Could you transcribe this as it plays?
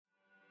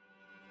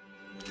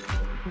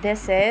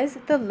This is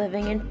the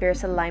Living in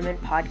Fierce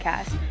Alignment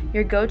podcast,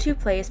 your go-to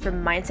place for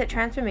mindset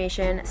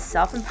transformation,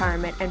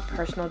 self-empowerment, and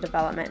personal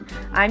development.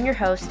 I'm your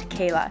host,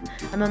 Kayla.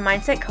 I'm a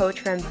mindset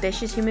coach for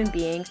ambitious human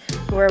beings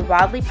who are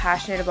wildly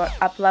passionate about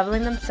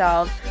up-leveling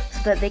themselves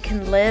so that they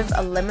can live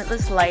a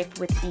limitless life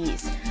with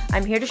ease.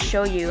 I'm here to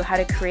show you how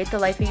to create the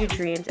life of your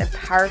dreams and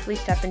powerfully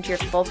step into your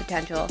full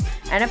potential,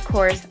 and of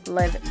course,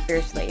 live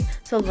fiercely.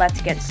 So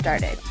let's get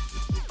started.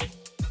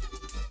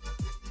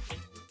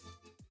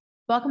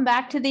 Welcome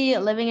back to the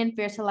Living in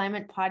Fierce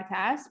Alignment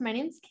podcast. My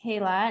name is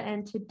Kayla,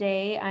 and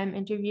today I'm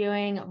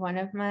interviewing one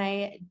of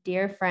my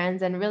dear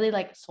friends and really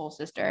like soul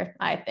sister,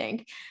 I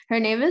think.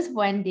 Her name is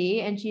Wendy,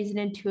 and she's an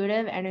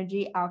intuitive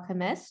energy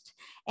alchemist.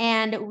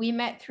 And we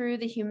met through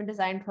the human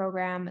design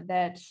program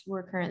that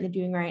we're currently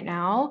doing right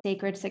now,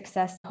 Sacred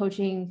Success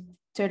Coaching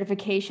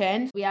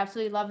certification. We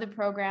absolutely love the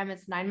program.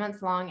 It's 9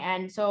 months long.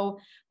 And so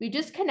we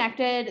just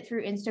connected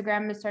through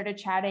Instagram and started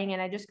chatting.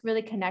 And I just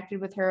really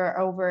connected with her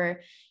over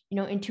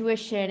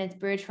intuition and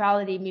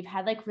spirituality. We've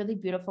had like really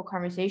beautiful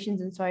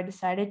conversations. And so I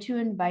decided to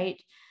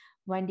invite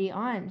Wendy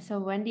on. So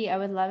Wendy, I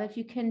would love if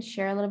you can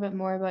share a little bit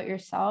more about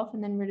yourself,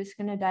 and then we're just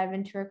going to dive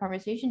into our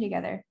conversation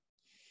together.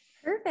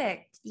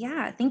 Perfect.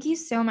 Yeah. Thank you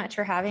so much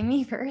for having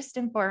me first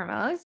and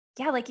foremost.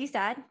 Yeah, like you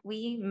said,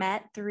 we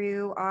met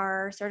through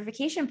our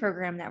certification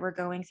program that we're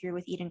going through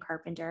with Eden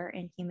Carpenter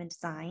in human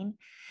design.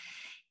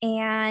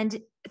 And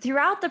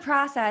throughout the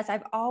process,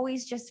 I've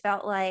always just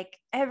felt like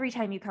every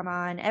time you come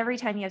on, every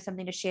time you have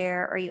something to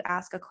share or you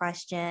ask a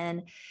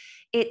question,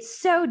 it's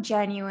so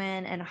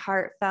genuine and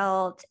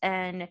heartfelt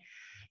and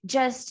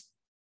just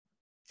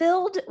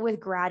filled with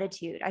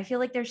gratitude. I feel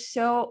like there's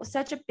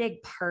such a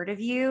big part of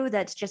you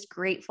that's just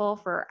grateful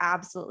for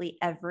absolutely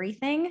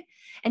everything.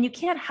 And you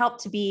can't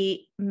help to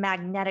be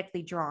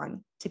magnetically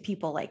drawn to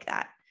people like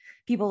that,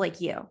 people like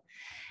you.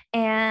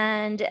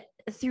 And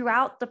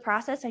throughout the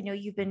process, I know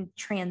you've been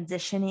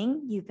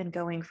transitioning. You've been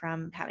going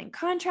from having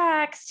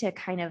contracts to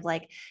kind of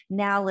like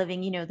now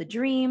living, the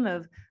dream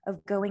of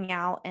going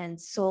out and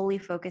solely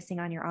focusing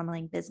on your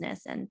online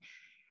business. And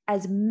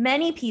as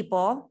many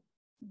people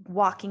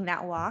walking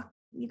that walk,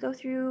 you go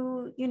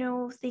through,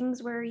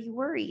 things where you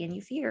worry and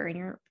you fear and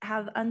you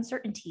have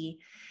uncertainty.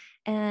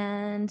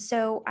 And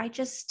so I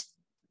just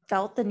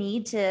felt the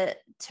need to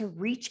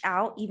reach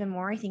out even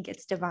more. I think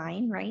it's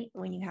divine, right?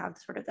 When you have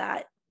sort of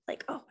that,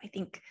 like, oh, I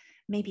think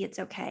maybe it's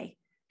okay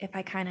if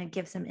I kind of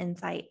give some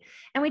insight.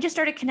 And we just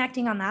started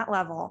connecting on that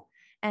level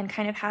and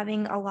kind of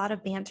having a lot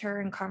of banter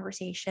and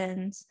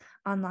conversations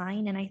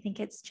online. And I think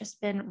it's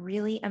just been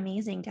really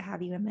amazing to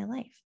have you in my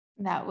life.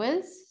 That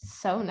was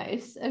so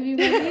nice of you,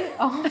 Wendy.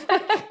 Oh my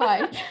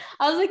God.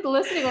 I was like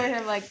listening over here.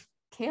 I'm like,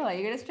 Kayla,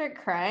 you're going to start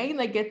crying?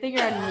 Like, good thing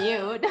you're on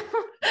mute.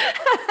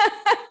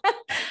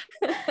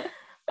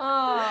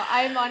 Oh,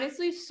 I'm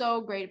honestly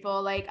so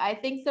grateful. Like, I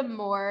think the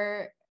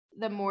more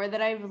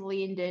that I've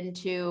leaned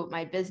into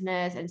my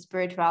business and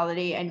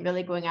spirituality and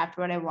really going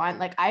after what I want,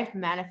 like I've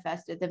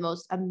manifested the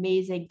most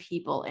amazing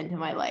people into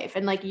my life.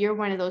 And like, you're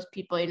one of those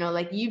people,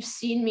 like you've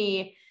seen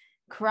me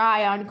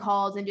cry on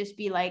calls and just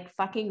be like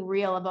fucking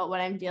real about what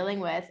I'm dealing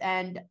with.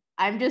 And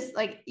I'm just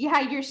like,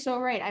 yeah, you're so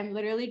right. I'm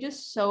literally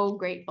just so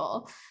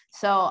grateful.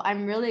 So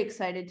I'm really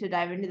excited to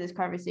dive into this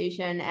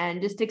conversation and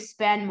just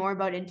expand more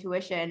about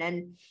intuition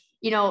and,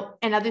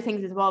 and other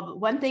things as well. But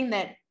one thing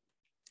that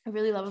I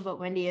really love about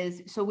Wendy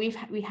is, so we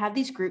have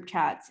these group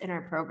chats in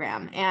our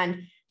program,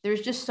 and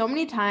there's just so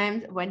many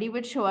times Wendy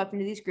would show up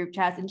into these group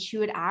chats and she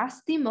would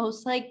ask the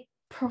most like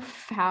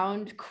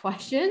profound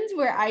questions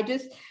where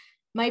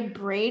my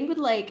brain would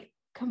like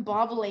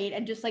combobulate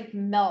and just like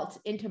melt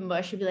into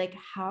mush and be like,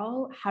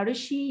 how does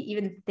she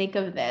even think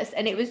of this?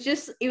 And it was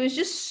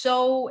just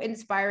so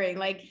inspiring,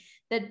 like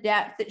the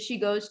depth that she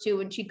goes to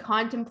when she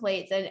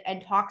contemplates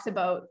and talks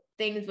about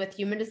things with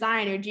human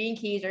design or gene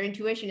keys or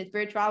intuition and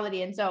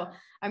spirituality. And so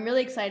I'm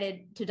really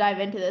excited to dive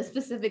into this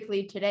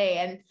specifically today.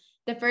 And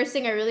the first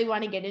thing I really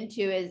want to get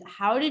into is,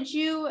 how did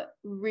you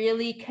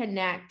really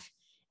connect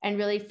and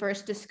really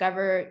first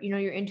discover,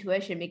 your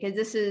intuition? Because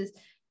this is,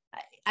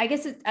 I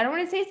guess I don't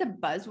want to say it's a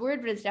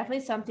buzzword, but it's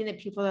definitely something that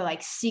people are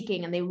like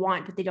seeking and they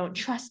want, but they don't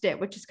trust it,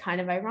 which is kind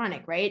of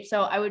ironic, right?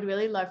 So I would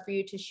really love for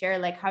you to share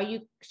like how you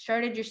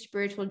started your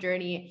spiritual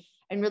journey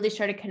and really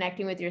started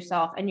connecting with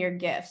yourself and your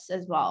gifts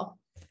as well.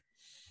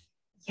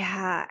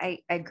 Yeah, I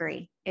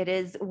agree. It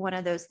is one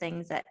of those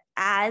things that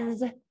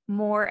as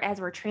we're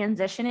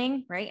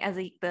transitioning, right? As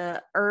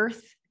the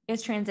earth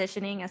is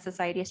transitioning, as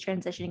society is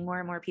transitioning, more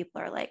and more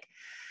people are like,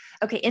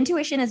 okay,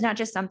 intuition is not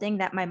just something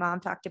that my mom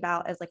talked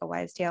about as like a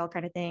wives' tale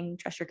kind of thing,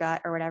 trust your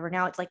gut or whatever.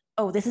 Now it's like,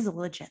 oh, this is a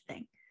legit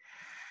thing.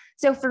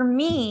 So for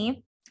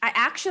me, I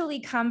actually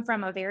come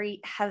from a very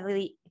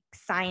heavily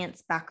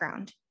science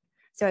background.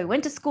 So I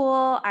went to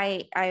school,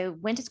 I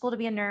went to school to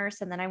be a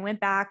nurse, and then I went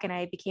back and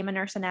I became a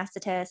nurse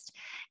anesthetist,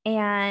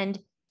 and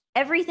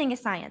everything is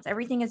science.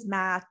 Everything is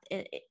math.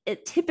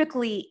 It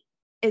typically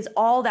is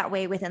all that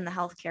way within the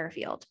healthcare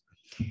field.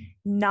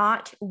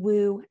 Not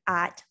woo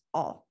at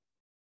all.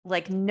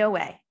 Like, no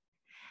way.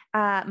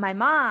 My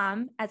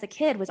mom as a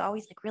kid was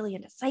always like really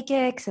into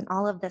psychics and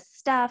all of this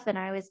stuff. And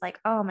I was like,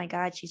 oh my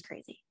God, she's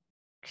crazy.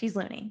 She's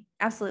loony,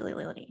 absolutely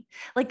loony.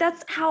 Like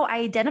that's how I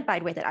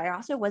identified with it. I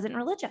also wasn't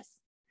religious.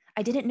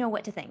 I didn't know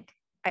what to think.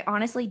 I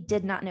honestly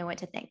did not know what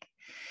to think.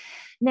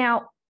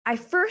 Now, I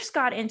first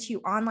got into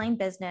online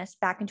business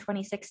back in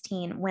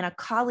 2016 when a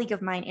colleague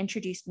of mine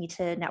introduced me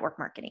to network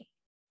marketing.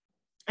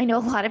 I know a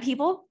lot of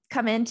people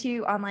come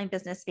into online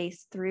business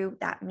space through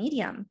that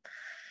medium.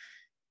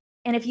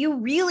 And if you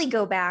really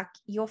go back,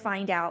 you'll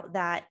find out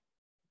that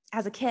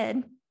as a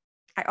kid,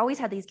 I always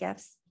had these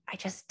gifts. I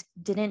just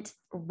didn't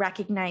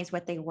recognize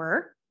what they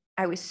were.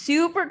 I was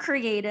super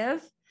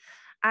creative.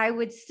 I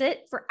would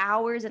sit for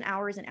hours and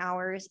hours and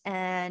hours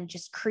and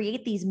just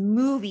create these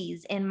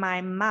movies in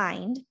my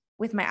mind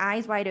with my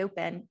eyes wide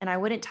open. And I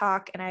wouldn't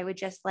talk. And I would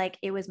just like,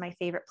 it was my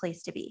favorite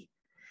place to be.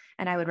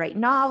 And I would write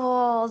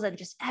novels and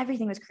just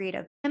everything was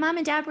creative. My mom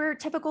and dad were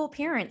typical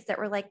parents that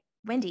were like,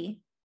 Wendy,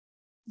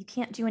 you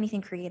can't do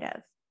anything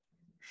creative.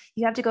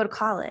 You have to go to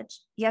college.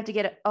 You have to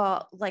get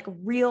a like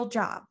real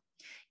job.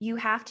 You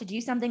have to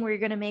do something where you're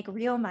going to make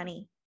real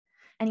money.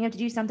 And you have to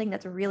do something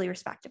that's really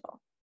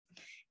respectable.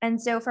 And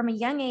so from a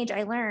young age,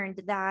 I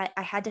learned that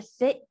I had to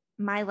fit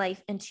my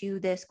life into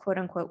this quote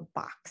unquote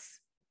box.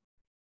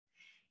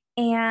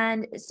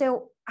 And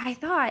so I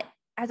thought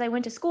as I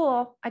went to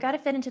school, I got to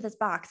fit into this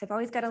box. I've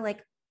always got to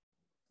like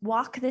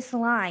walk this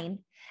line.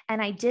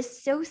 And I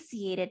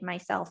dissociated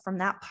myself from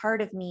that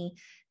part of me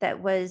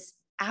that was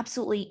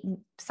absolutely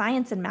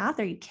science and math.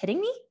 Are you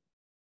kidding me?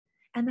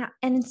 And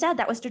instead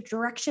that was the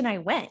direction I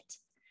went.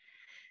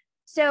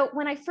 So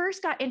when I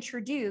first got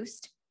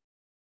introduced,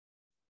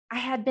 I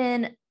had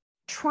been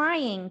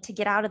trying to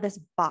get out of this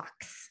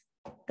box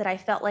that I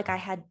felt like I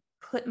had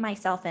put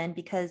myself in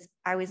because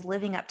I was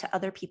living up to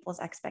other people's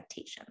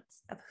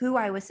expectations of who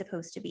I was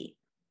supposed to be.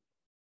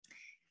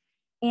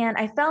 And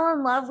I fell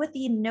in love with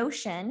the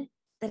notion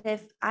that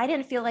if I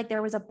didn't feel like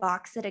there was a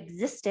box that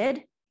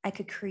existed, I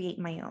could create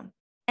my own.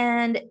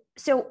 And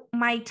so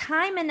my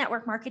time in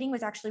network marketing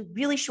was actually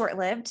really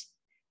short-lived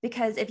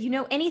because if you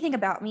know anything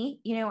about me,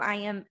 you know, I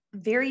am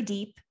very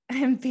deep.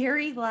 I'm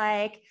very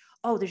like,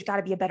 oh, there's got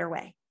to be a better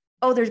way.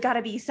 Oh, there's got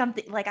to be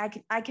something like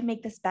I can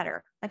make this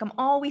better. Like I'm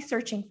always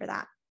searching for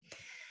that.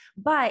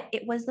 But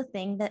it was the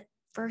thing that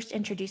first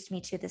introduced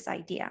me to this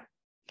idea.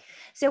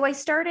 So I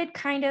started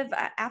kind of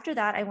after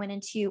that, I went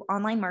into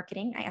online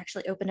marketing. I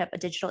actually opened up a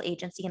digital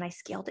agency and I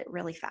scaled it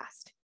really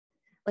fast,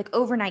 like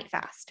overnight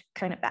fast,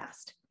 kind of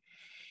fast.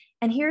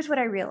 And here's what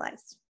I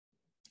realized.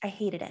 I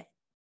hated it.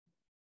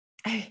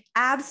 I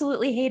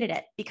absolutely hated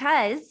it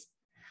because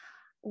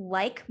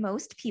like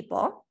most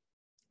people,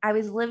 I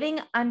was living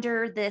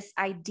under this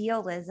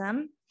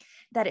idealism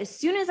that as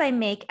soon as I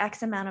make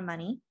X amount of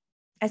money,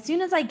 as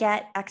soon as I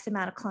get X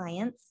amount of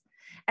clients,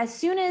 as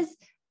soon as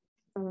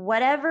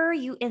whatever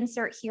you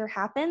insert here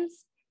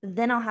happens,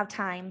 then I'll have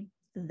time,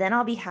 then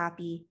I'll be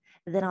happy,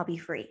 then I'll be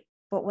free.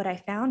 But what I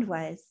found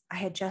was I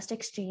had just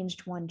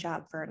exchanged one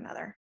job for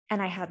another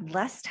and I had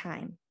less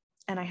time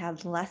and I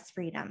had less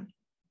freedom.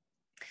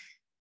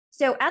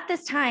 So at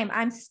this time,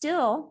 I'm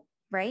still,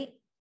 right?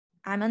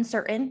 I'm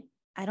uncertain.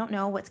 I don't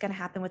know what's going to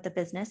happen with the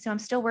business. So I'm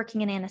still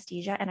working in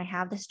anesthesia and I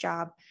have this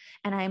job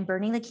and I am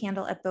burning the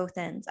candle at both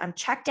ends. I'm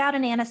checked out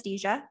in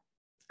anesthesia.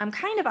 I'm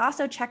kind of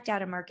also checked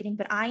out in marketing,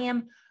 but I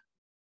am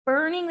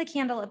burning the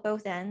candle at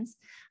both ends.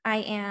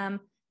 Don't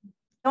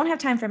have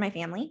time for my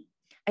family.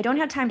 I don't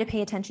have time to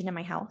pay attention to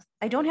my health.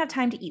 I don't have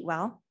time to eat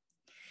well.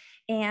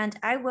 And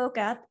I woke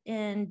up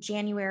in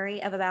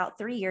January of about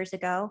 3 years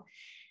ago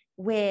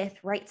with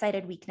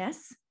right-sided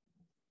weakness.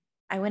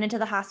 I went into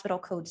the hospital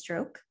code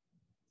stroke.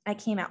 I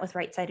came out with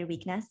right-sided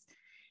weakness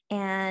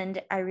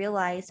and I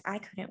realized I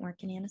couldn't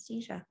work in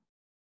anesthesia.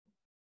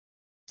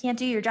 Can't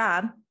do your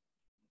job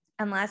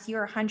unless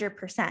you're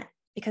 100%,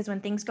 because when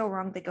things go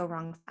wrong, they go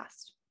wrong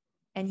fast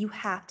and you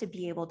have to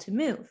be able to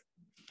move.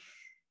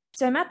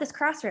 So I'm at this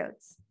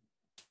crossroads.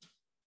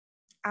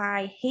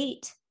 I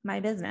hate my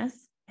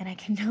business and I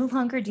can no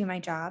longer do my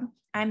job.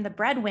 I'm the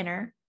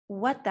breadwinner.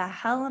 What the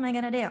hell am I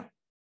going to do?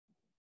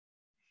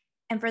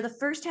 And for the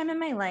first time in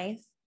my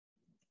life,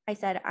 I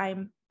said, I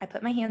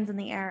put my hands in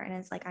the air and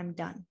it's like, I'm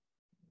done.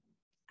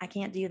 I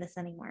can't do this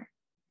anymore.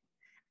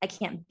 I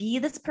can't be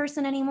this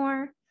person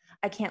anymore.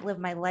 I can't live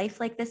my life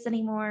like this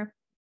anymore.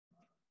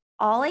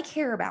 All I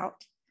care about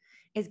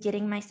is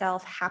getting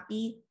myself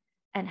happy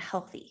and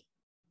healthy.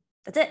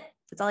 That's it.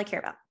 That's all I care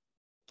about.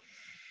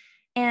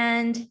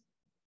 And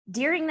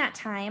during that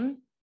time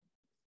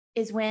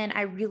is when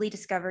I really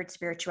discovered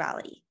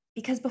spirituality,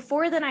 because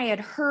before then I had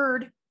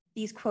heard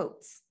these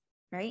quotes,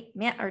 right?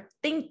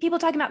 People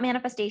talking about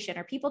manifestation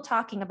or people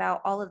talking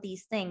about all of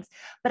these things,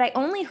 but I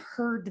only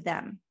heard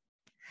them.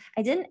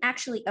 I didn't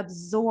actually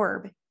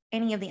absorb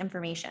any of the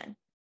information.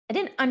 I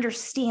didn't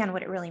understand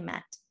what it really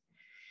meant.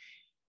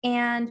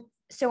 And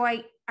so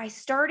I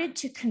started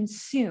to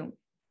consume.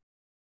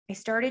 I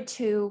started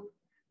to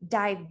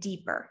dive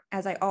deeper,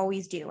 as I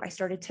always do. I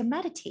started to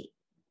meditate.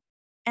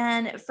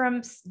 And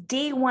from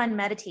day one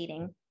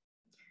meditating,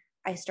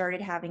 I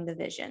started having the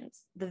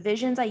visions. The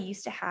visions I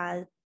used to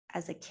have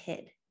as a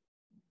kid.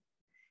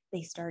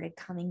 They started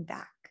coming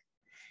back,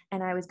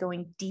 and I was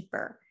going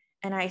deeper,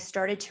 and I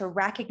started to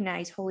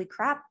recognize, holy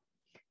crap,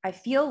 I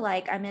feel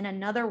like I'm in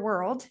another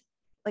world,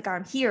 like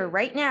I'm here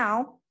right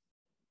now,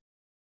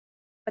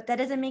 but that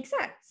doesn't make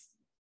sense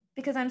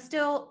because I'm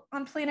still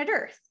on planet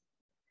Earth.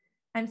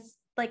 I'm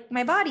like,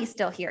 my body's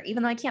still here,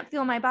 even though I can't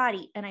feel my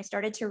body. And I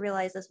started to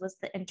realize this was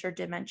the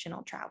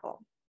interdimensional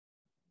travel.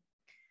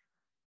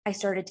 I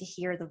started to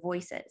hear the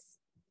voices.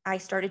 I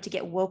started to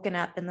get woken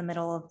up in the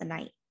middle of the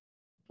night.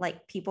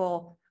 Like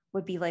people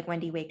would be like,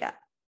 Wendy, wake up.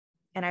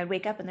 And I'd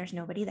wake up and there's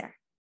nobody there.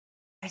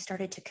 I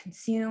started to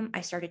consume.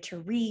 I started to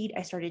read.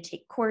 I started to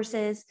take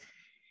courses.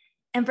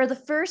 And for the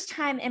first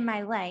time in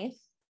my life,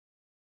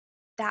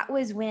 that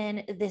was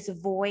when this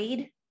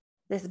void,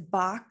 this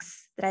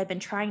box that I've been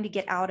trying to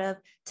get out of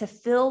to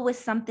fill with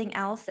something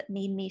else that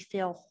made me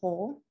feel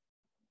whole,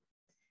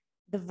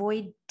 the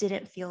void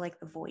didn't feel like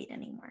the void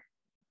anymore.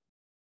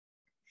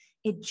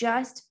 It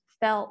just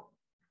felt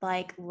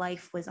like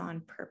life was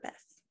on purpose.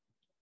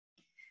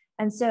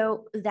 And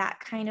so that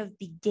kind of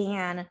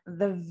began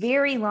the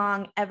very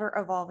long,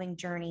 ever-evolving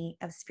journey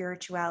of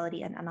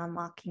spirituality and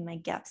unlocking my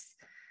gifts,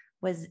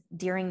 was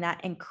during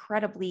that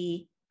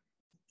incredibly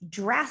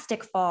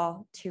drastic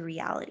fall to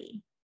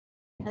reality.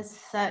 That's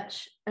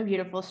such a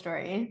beautiful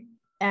story.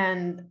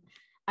 And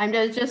I'm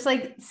just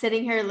like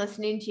sitting here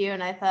listening to you,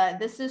 and I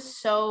thought it's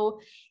so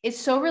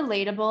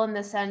relatable in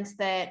the sense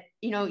that,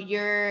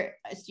 you're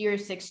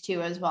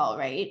 6'2" as well,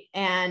 right?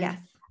 And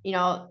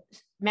yes.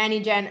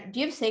 Manny Jen, do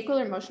you have sacral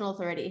or emotional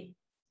authority?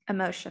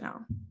 Emotional.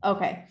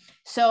 Okay.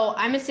 So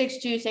I'm a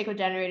 6'2" sacral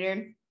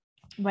generator.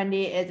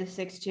 Wendy is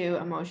a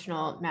 6'2"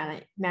 emotional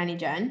Manny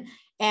Jen.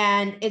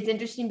 And it's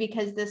interesting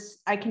because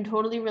I can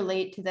totally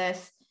relate to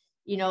this,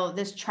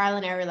 this trial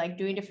and error, like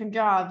doing different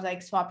jobs,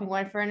 like swapping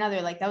one for another.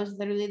 Like that was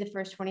literally the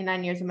first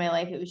 29 years of my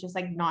life. It was just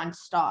like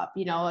nonstop,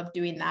 of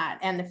doing that,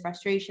 and the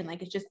frustration,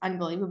 like it's just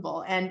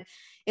unbelievable. And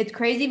it's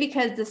crazy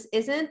because this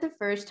isn't the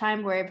first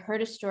time where I've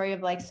heard a story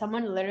of like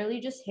someone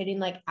literally just hitting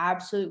like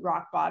absolute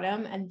rock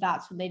bottom. And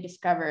that's when they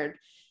discovered,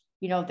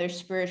 their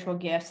spiritual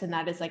gifts. And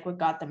that is like what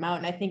got them out.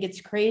 And I think it's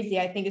crazy.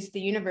 I think it's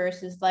the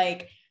universe is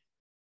like,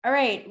 all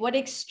right, what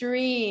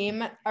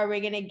extreme are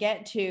we going to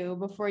get to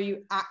before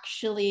you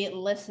actually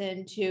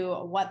listen to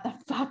what the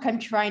fuck I'm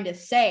trying to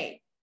say?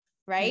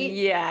 Right?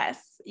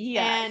 Yes.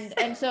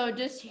 And so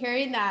just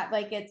hearing that,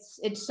 like,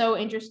 it's so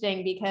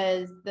interesting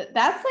because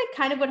that's like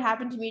kind of what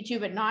happened to me too,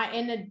 but not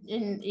in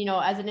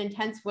as an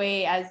intense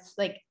way as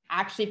like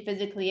actually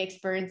physically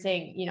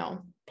experiencing,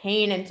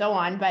 pain and so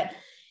on. But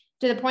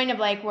to the point of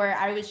like where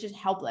I was just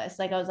helpless.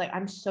 Like I was like,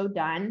 I'm so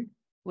done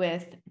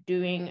with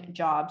doing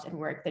jobs and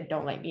work that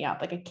don't light me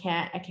up. Like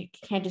I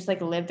can't just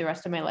like live the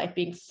rest of my life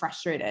being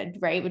frustrated,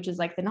 right? Which is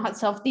like the not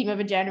self theme of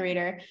a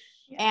generator.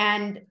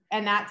 Yeah.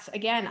 And that's,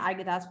 again,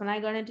 that's when I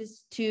got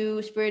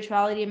into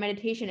spirituality and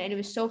meditation. And it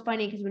was so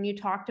funny because when you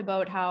talked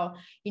about how,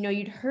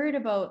 you'd heard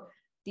about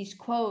these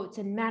quotes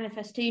and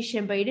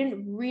manifestation, but you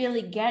didn't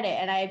really get it.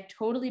 And I've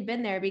totally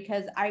been there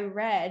because I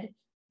read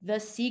The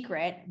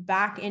Secret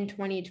back in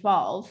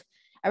 2012.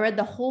 I read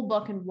the whole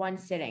book in one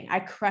sitting. I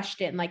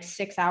crushed it in like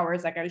 6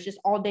 hours. Like I was just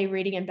all day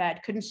reading in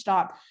bed, couldn't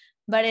stop,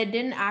 but it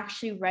didn't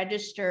actually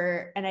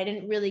register. And I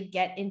didn't really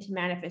get into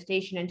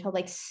manifestation until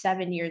like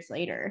 7 years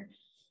later.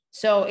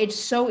 So it's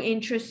so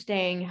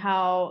interesting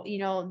how,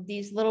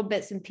 these little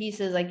bits and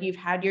pieces, like you've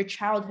had your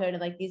childhood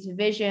and like these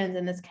visions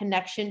and this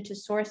connection to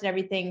source and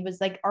everything was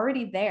like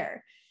already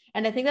there.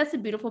 And I think that's the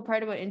beautiful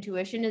part about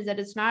intuition is that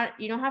it's not,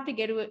 you don't have to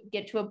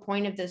get to a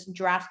point of this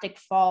drastic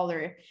fall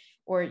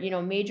or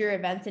major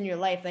events in your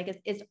life. Like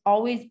it's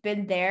always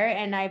been there.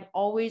 And I've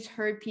always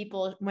heard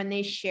people when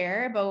they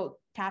share about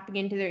tapping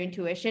into their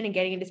intuition and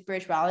getting into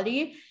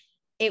spirituality,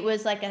 it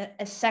was like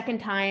a second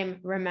time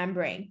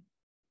remembering.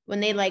 When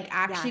they like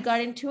actually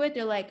got into it,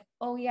 they're like,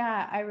 oh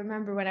yeah, I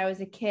remember when I was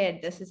a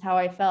kid, this is how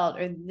I felt,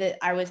 or that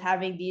I was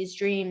having these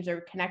dreams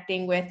or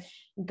connecting with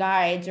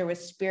guides or with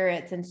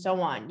spirits and so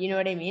on. You know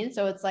what I mean?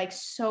 So it's like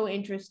so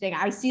interesting.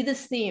 I see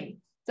this theme.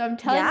 So I'm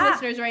telling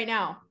listeners right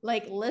now,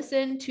 like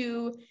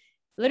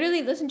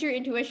literally listen to your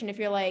intuition. If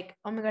you're like,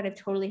 oh my God, I've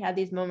totally had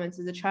these moments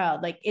as a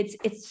child. Like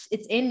it's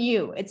in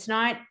you. It's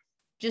not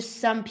just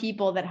some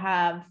people that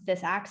have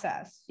this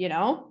access,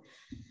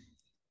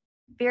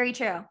 Very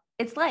true.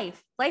 It's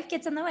life. Life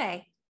gets in the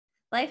way.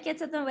 Life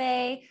gets in the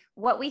way.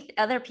 What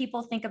other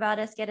people think about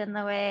us get in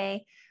the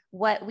way.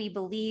 What we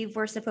believe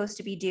we're supposed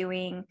to be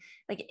doing.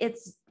 Like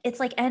it's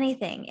like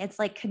anything. It's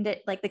like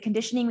like the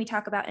conditioning we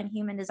talk about in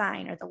human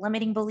design, or the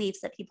limiting beliefs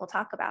that people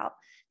talk about.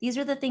 These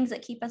are the things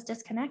that keep us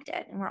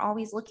disconnected, and we're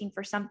always looking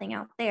for something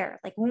out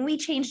there. Like when we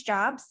change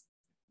jobs,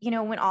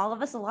 when all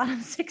of us, a lot of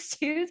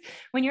 6'2s,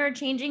 when you're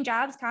changing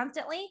jobs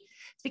constantly,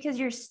 it's because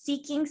you're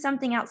seeking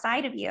something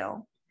outside of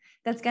you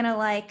that's going to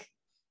like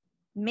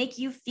make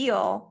you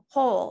feel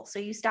whole. So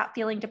you stop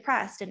feeling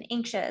depressed and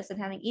anxious and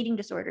having eating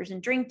disorders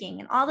and drinking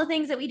and all the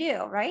things that we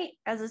do, right?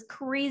 As this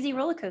crazy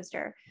roller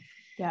coaster.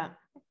 Yeah.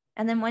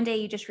 And then one day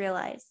you just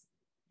realize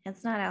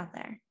it's not out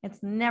there. It's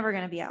never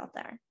going to be out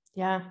there.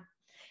 Yeah.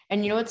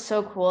 And you know what's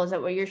so cool is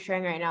that what you're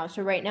sharing right now.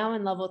 So right now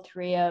in level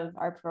 3 of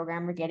our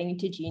program, we're getting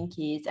into gene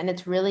keys, and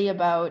it's really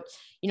about,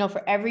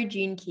 for every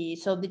gene key.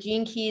 So the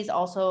gene keys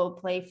also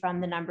play from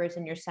the numbers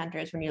in your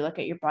centers when you look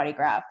at your body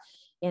graph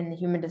in the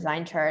human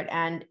design chart.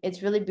 And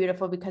it's really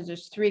beautiful because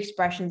there's 3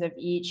 expressions of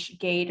each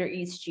gate or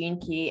each gene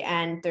key.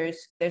 And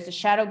there's a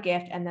shadow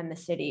gift and then the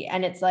city.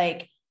 And it's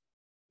like,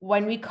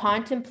 when we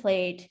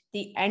contemplate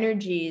the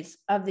energies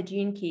of the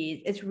gene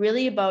keys, it's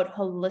really about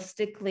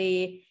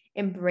holistically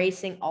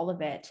embracing all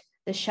of it.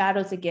 The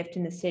shadow's the gift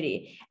in the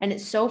city. And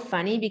it's so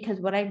funny because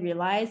what I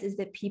realize is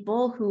that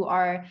people who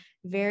are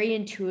very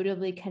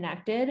intuitively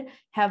connected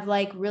have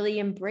like really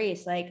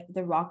embraced like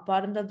the rock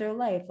bottoms of their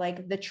life,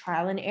 like the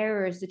trial and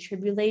errors, the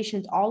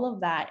tribulations, all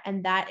of that.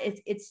 And that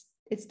it's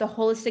the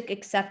holistic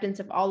acceptance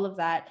of all of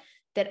that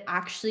that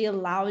actually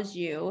allows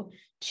you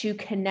to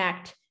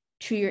connect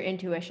to your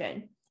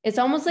intuition. It's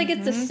almost like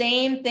it's the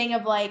same thing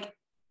of like,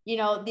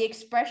 the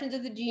expressions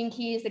of the gene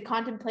keys, the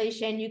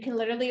contemplation, you can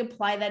literally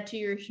apply that to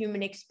your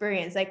human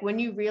experience. Like when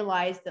you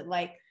realize that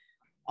like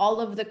all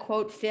of the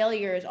quote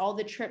failures, all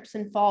the trips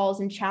and falls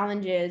and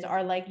challenges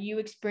are like you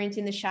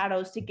experiencing the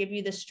shadows to give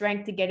you the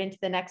strength to get into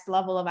the next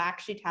level of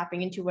actually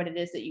tapping into what it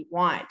is that you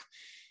want.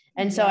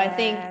 And so I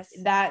think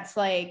that's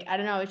like, I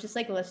don't know, it's just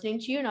like listening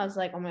to you. And I was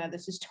like, oh my God,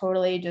 this is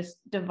totally just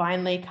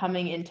divinely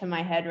coming into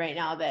my head right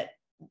now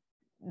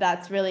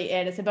that's really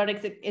it.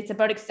 It's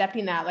about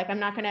accepting that. Like, I'm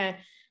not going to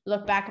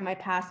look back at my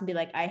past and be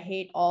like, I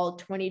hate all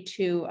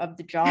 22 of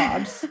the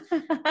jobs.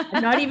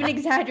 I'm not even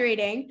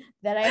exaggerating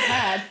that I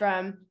had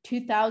from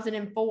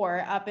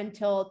 2004 up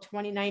until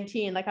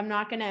 2019. Like, I'm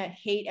not going to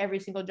hate every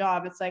single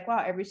job. It's like,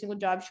 wow, every single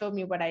job showed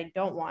me what I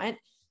don't want.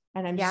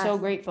 And I'm so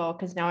grateful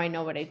because now I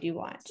know what I do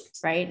want.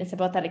 Right. It's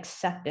about that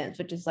acceptance,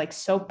 which is like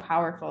so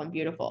powerful and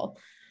beautiful.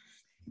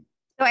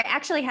 So I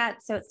actually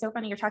so it's so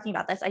funny you're talking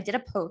about this. I did a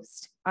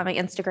post on my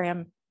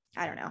Instagram,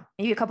 I don't know,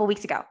 maybe a couple of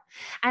weeks ago.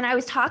 And I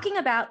was talking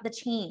about the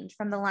change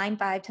from the line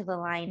 5 to the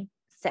line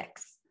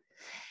 6.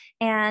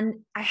 And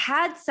I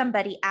had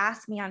somebody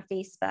ask me on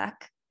Facebook,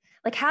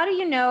 like, how do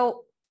you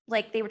know,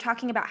 like they were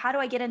talking about, how do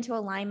I get into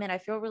alignment? I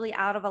feel really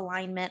out of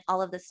alignment,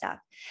 all of this stuff.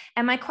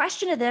 And my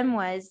question to them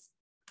was,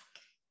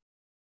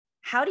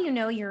 how do you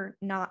know you're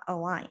not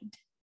aligned?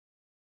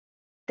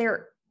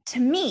 To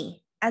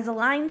me, as a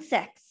line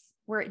 6,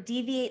 where it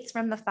deviates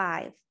from the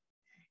 5,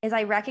 is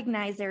I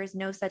recognize there is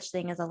no such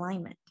thing as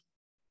alignment.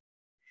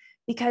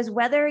 Because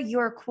whether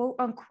you're quote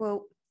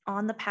unquote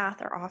on the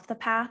path or off the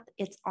path,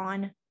 it's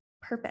on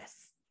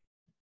purpose.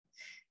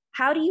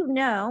 How do you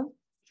know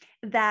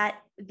that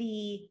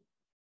the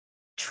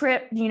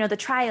the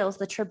trials,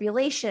 the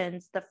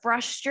tribulations, the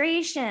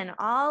frustration,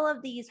 all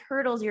of these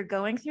hurdles you're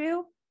going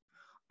through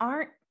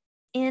aren't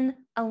in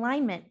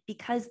alignment?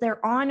 Because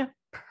they're on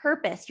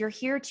purpose. You're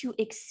here to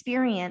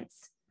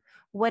experience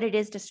what it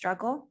is to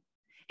struggle,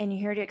 and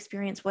you're here to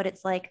experience what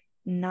it's like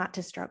not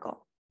to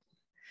struggle.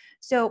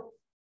 So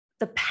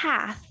the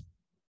path,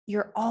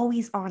 you're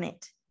always on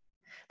it.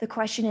 The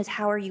question is,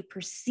 how are you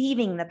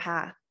perceiving the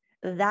path?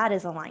 That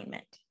is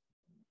alignment.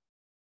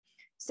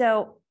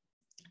 So,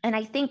 and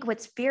I think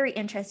what's very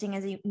interesting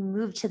as you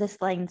move to this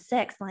line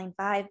 6, line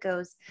 5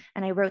 goes,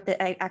 and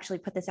I actually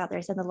put this out there.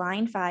 I said the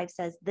line 5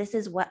 says, this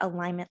is what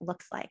alignment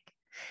looks like.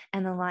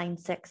 And the line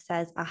 6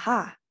 says,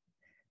 aha,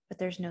 but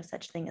there's no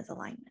such thing as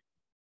alignment.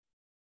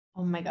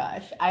 Oh my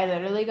gosh. I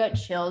literally got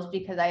chills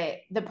because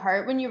the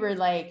part when you were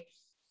like,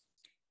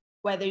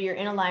 whether you're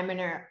in alignment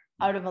or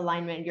out of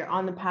alignment, you're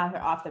on the path or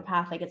off the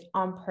path, like it's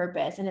on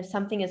purpose. And if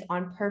something is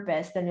on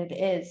purpose, then it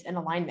is an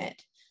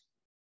alignment.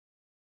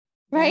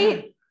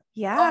 Right?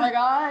 Yeah. Oh my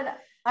God.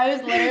 I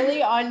was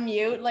literally on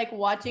mute, like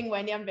watching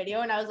Wendy on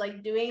video, and I was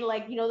like doing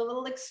like, the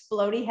little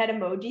explodey head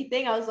emoji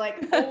thing. I was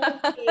like,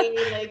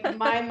 okay, like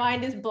my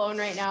mind is blown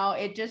right now.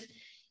 It just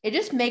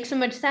makes so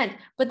much sense.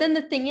 But then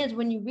the thing is,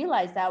 when you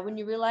realize that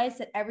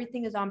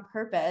everything is on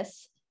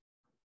purpose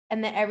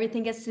and that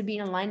everything gets to be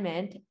in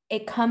alignment,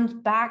 it comes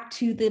back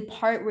to the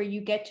part where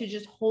you get to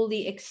just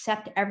wholly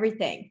accept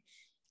everything.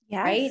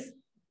 Yes. Right?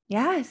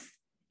 Yes.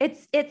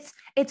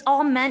 It's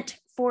all meant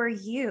for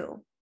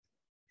you.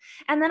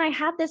 And then I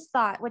had this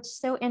thought, which is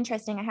so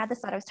interesting. I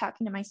was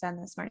talking to my son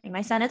this morning.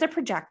 My son is a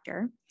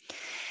projector,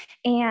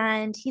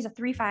 and he's a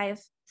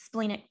 3/5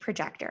 splenic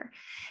projector.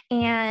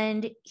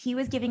 And he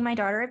was giving my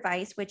daughter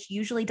advice, which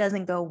usually does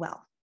not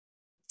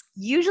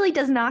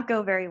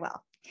go very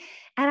well.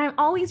 And I'm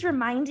always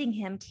reminding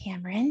him,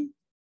 Cameron,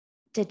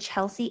 did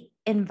Chelsea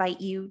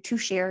invite you to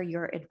share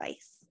your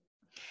advice?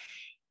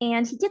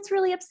 And he gets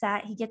really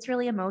upset. He gets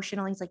really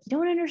emotional. He's like, you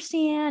don't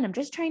understand. I'm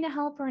just trying to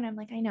help her. And I'm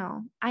like, I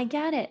know, I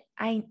get it.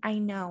 I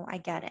know, I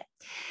get it.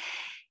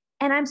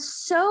 And I'm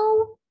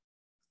so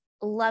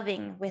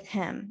loving with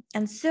him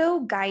and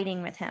so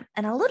guiding with him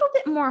and a little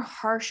bit more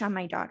harsh on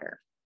my daughter.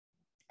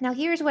 Now,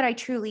 here's what I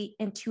truly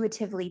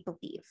intuitively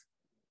believe.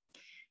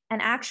 And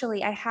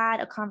actually, I had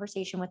a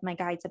conversation with my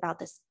guides about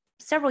this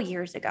several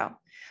years ago,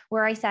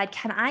 where I said,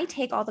 can I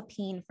take all the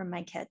pain from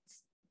my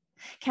kids?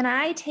 Can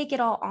I take it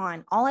all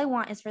on? All I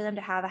want is for them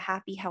to have a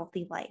happy,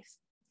 healthy life.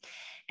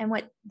 And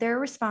what their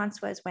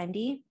response was,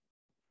 Wendy,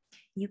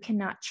 You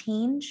cannot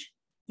change,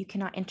 you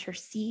cannot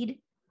intercede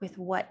with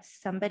what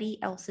somebody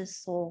else's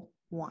soul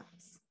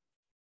wants.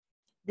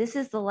 This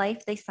is the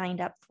life they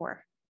signed up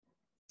for.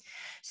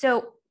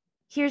 So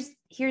here's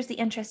the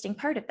interesting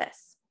part of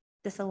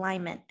this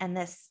alignment and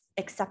this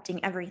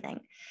accepting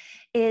everything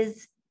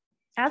is,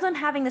 as I'm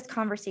having this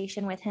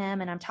conversation with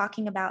him and I'm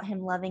talking about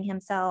him loving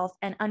himself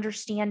and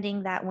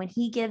understanding that when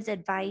he gives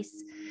advice,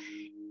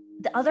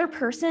 the other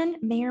person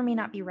may or may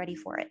not be ready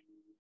for it.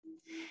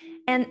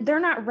 And they're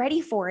not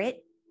ready for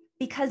it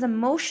because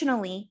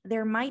emotionally,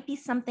 there might be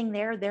something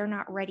there they're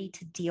not ready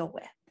to deal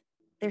with.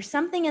 There's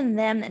something in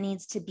them that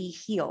needs to be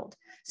healed.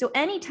 So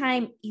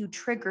anytime you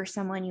trigger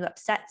someone, you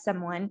upset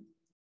someone,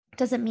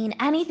 doesn't mean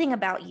anything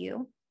about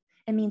you.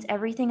 It means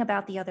everything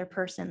about the other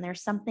person.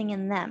 There's something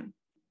in them.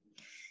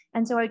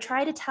 And so I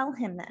try to tell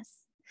him this.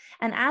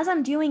 And as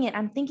I'm doing it,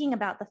 I'm thinking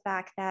about the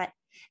fact that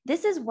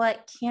this is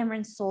what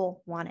Cameron's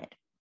soul wanted.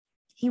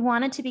 He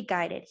wanted to be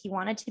guided. He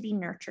wanted to be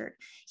nurtured.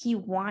 He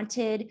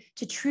wanted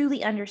to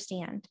truly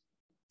understand.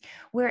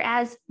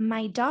 Whereas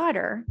my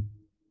daughter,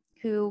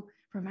 who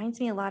reminds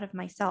me a lot of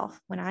myself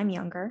when I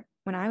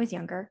was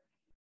younger,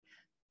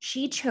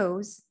 she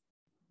chose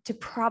to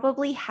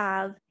probably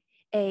have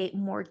a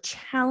more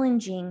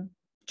challenging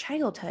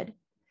childhood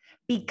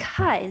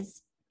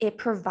because it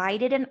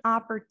provided an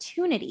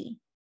opportunity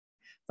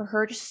for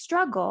her to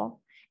struggle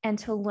and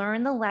to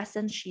learn the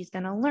lessons she's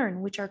going to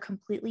learn, which are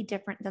completely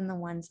different than the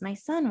ones my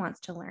son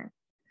wants to learn.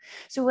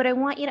 So what I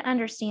want you to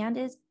understand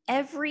is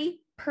every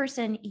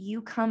person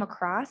you come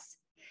across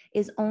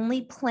is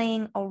only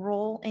playing a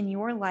role in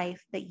your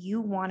life that you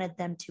wanted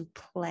them to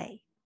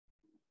play.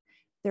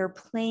 They're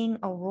playing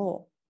a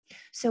role.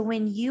 So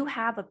when you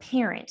have a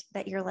parent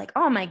that you're like,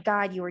 oh my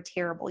God, you were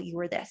terrible, you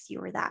were this,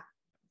 you were that,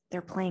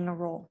 they're playing a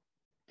role.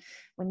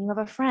 When you have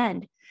a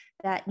friend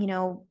that,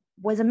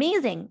 was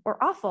amazing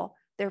or awful,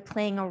 they're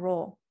playing a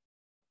role.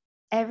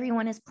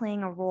 Everyone is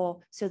playing a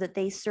role so that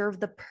they serve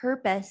the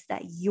purpose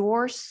that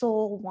your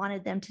soul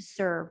wanted them to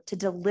serve, to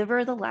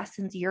deliver the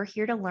lessons you're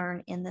here to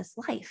learn in this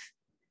life.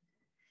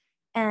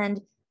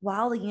 And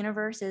while the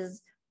universe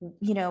is,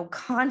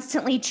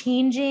 constantly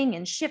changing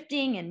and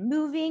shifting and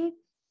moving,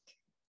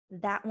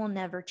 that will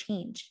never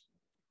change.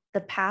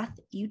 The path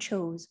you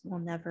chose will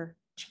never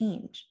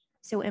change.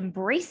 So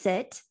embrace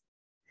it.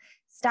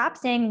 Stop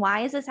saying,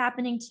 why is this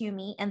happening to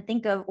me? And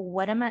think of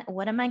what am I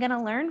going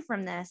to learn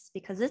from this?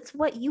 Because it's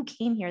what you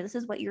came here. This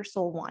is what your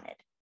soul wanted.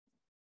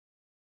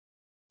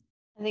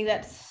 I think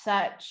that's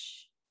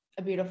such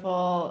a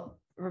beautiful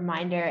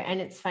reminder. And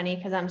it's funny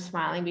because I'm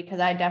smiling because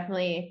I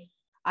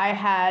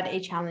had a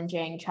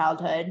challenging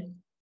childhood.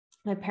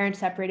 My parents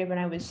separated when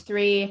I was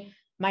 3.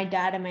 My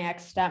dad and my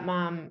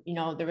ex-stepmom,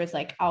 there was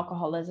like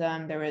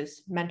alcoholism, there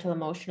was mental,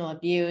 emotional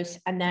abuse.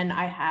 And then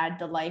I had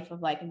the life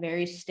of like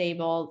very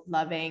stable,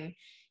 loving,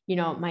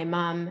 my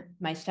mom,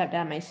 my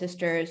stepdad, my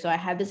sister. So I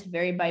had this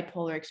very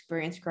bipolar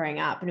experience growing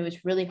up and it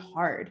was really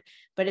hard.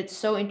 But it's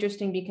so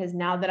interesting because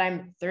now that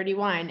I'm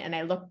 31 and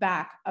I look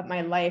back at my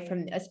life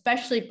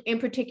especially in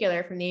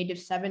particular from the age of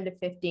 7 to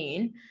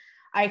 15,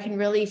 I can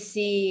really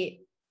see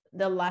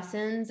the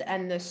lessons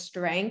and the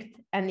strength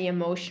and the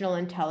emotional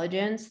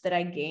intelligence that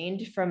I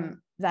gained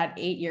from that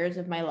 8 years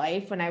of my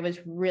life when I was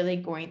really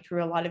going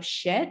through a lot of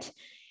shit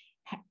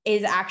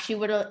is actually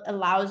what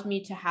allows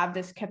me to have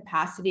this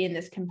capacity and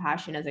this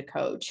compassion as a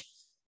coach.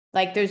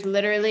 Like there's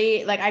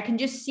literally, like I can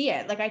just see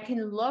it. Like I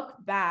can look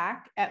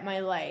back at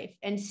my life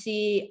and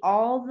see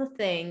all the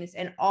things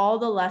and all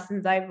the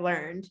lessons I've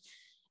learned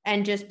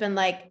and just been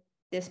like,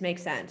 this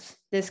makes sense.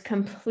 This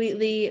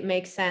completely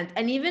makes sense.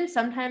 And even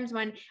sometimes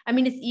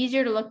it's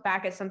easier to look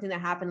back at something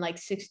that happened like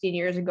 16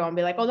 years ago and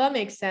be like, oh, that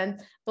makes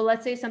sense. But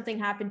let's say something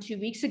happened 2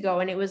 weeks ago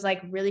and it was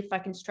like really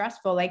fucking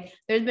stressful. Like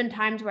there's been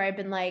times where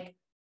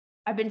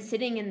I've been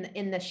sitting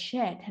in the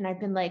shit and I've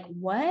been like,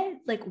 what?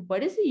 Like,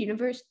 what is the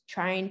universe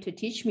trying to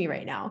teach me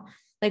right now?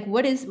 Like,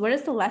 what is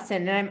the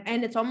lesson?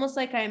 And it's almost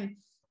like I'm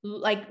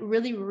like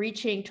really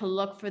reaching to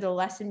look for the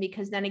lesson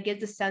because then it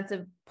gives a sense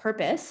of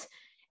purpose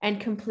and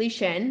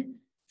completion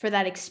for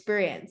that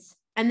experience.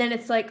 And then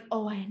it's like,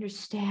 oh, I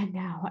understand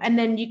now. And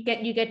then you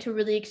get to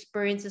really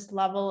experience this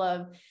level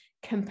of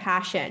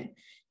compassion,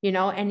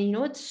 and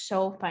it's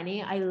so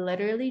funny. I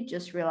literally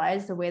just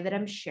realized the way that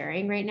I'm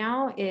sharing right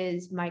now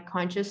is my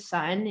conscious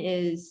sun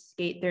is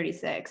gate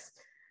 36,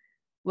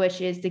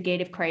 which is the gate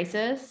of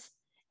crisis.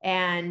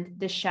 And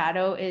the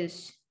shadow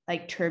is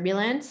like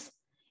turbulence.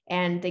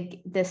 And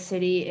the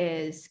city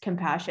is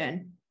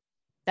compassion.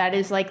 That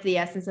is like the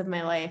essence of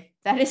my life.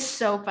 That is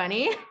so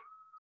funny.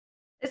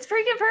 It's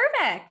freaking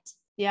perfect.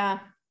 Yeah.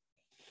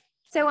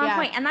 So on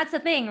point. And that's the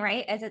thing,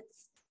 right? As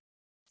it's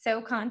so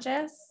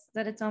conscious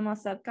that it's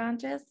almost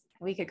subconscious.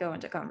 We could go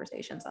into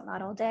conversations on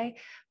that all day,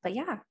 but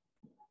yeah.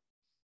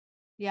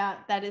 Yeah,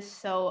 that's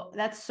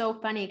so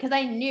funny. Cause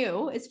I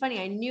knew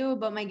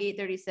about my gate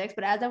 36,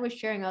 but as I was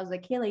sharing, I was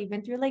like, Kayla, you've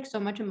been through like so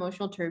much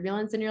emotional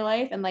turbulence in your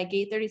life. And like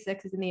gate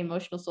 36 is in the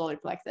emotional solar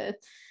plexus.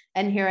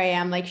 And here I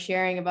am like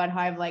sharing about how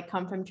I've like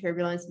come from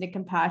turbulence into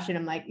compassion.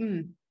 I'm like,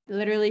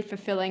 literally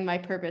fulfilling my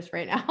purpose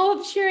right now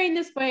of sharing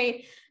this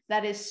way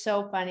That is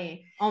so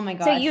funny. Oh my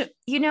So gosh.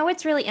 you know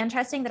what's really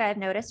interesting that I've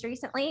noticed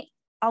recently?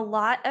 A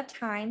lot of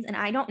times, and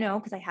I don't know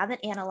because I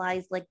haven't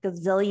analyzed like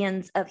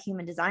gazillions of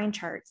human design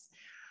charts,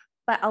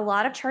 but a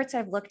lot of charts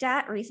I've looked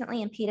at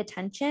recently and paid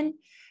attention,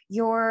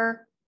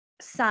 your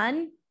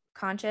sun,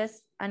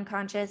 conscious,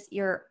 unconscious,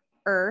 your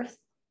earth,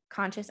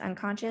 conscious,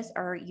 unconscious,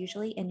 are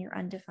usually in your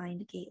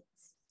undefined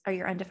gates or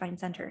your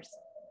undefined centers.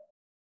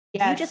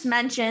 Yes. You just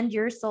mentioned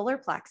your solar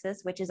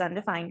plexus, which is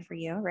undefined for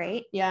you,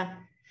 right? Yeah.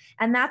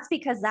 And that's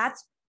because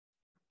that's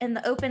in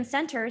the open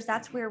centers.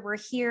 That's where we're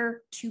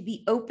here to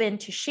be open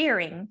to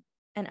sharing,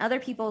 and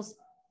other people's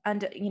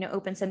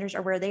open centers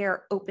are where they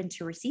are open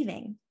to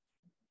receiving.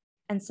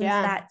 And since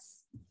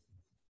that's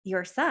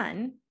your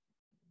sun,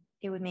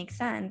 it would make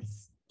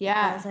sense.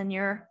 Yeah. Falls in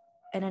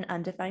an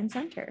undefined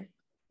center.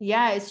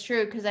 Yeah, it's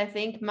true. Cause I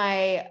think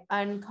my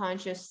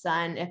unconscious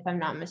sun, if I'm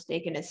not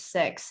mistaken, is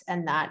 6.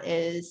 And that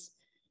is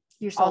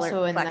Your solar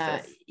also in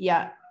plexus.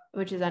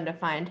 which is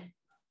undefined.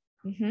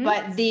 Mm-hmm.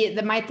 But the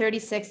my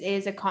 36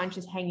 is a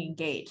conscious hanging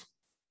gate,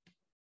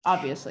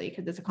 obviously,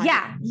 because it's a conscious.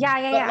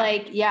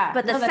 Yeah.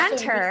 But the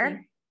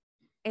center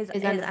so is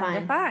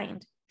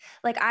undefined.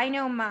 Like I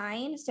know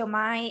mine. So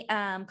my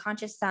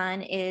conscious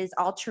sun is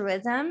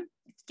altruism.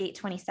 It's gate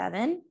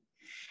 27.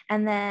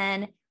 And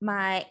then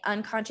my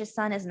unconscious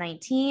sun is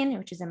 19,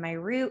 which is in my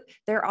root.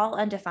 They're all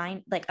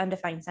undefined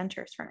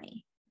centers for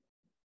me.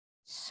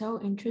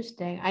 So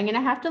interesting. I'm going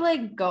to have to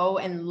like go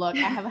and look.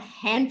 I have a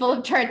handful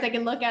of charts I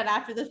can look at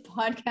after this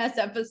podcast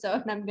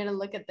episode. And I'm going to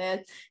look at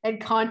this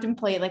and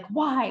contemplate like,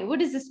 why? What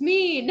does this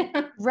mean?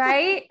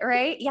 Right.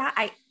 Yeah.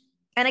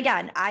 And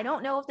again, I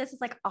don't know if this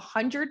is like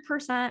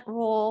 100%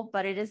 rule,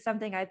 but it is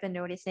something I've been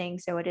noticing.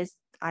 So it is,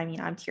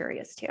 I'm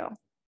curious too.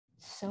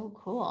 So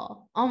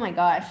cool. Oh my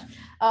gosh.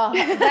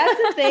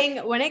 That's the thing.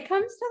 When it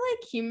comes to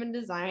like human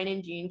design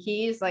and gene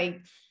keys,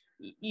 like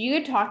you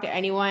could talk to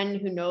anyone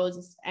who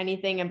knows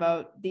anything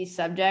about these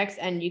subjects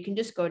and you can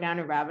just go down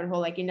a rabbit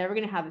hole. Like you're never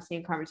going to have the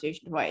same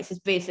conversation twice.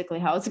 It's basically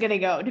how it's going to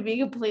go. To be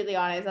completely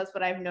honest, that's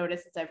what I've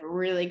noticed since I've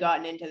really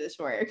gotten into this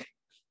work.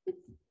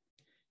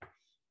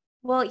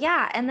 Well,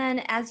 yeah. And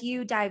then as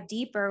you dive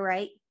deeper,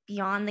 right,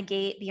 beyond the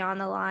gate,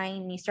 beyond the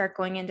line, you start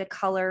going into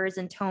colors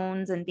and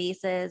tones and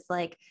bases,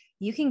 like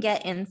you can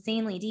get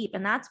insanely deep.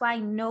 And that's why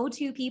no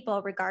two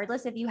people,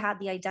 regardless if you had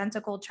the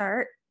identical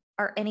chart,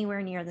 are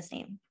anywhere near the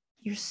same.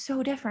 You're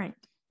so different.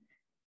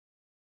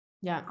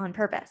 Yeah. On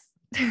purpose.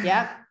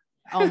 Yep.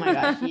 Oh my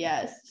gosh.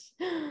 Yes.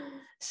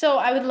 So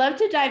I would love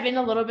to dive in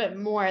a little bit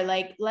more.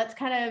 Like, let's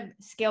kind of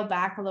scale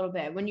back a little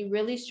bit. When you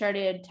really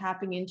started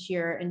tapping into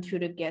your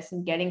intuitive gifts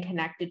and getting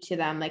connected to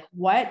them, like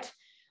what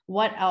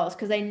else?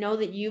 Because I know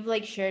that you've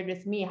like shared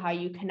with me how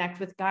you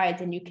connect with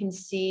guides and you can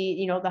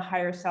see, the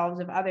higher selves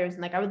of others.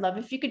 And like, I would love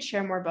if you could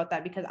share more about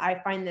that because I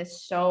find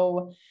this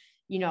so,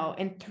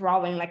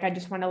 enthralling. Like, I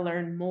just want to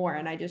learn more.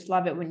 And I just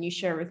love it when you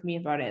share with me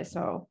about it.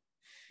 So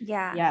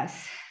yeah.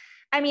 Yes.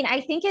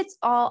 I think it's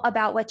all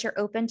about what you're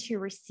open to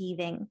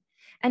receiving.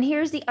 And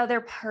here's the other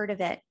part of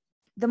it.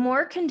 The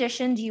more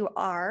conditioned you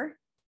are,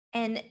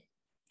 and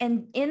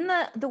in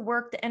the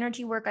work, the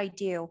energy work I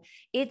do,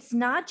 it's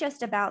not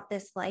just about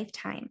this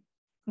lifetime.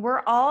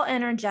 We're all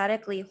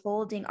energetically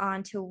holding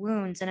on to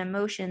wounds and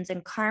emotions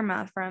and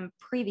karma from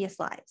previous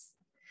lives.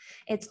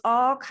 It's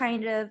all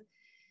kind of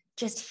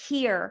just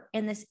here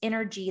in this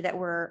energy that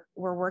we're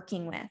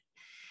working with.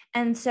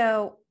 And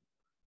so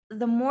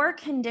the more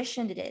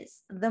conditioned it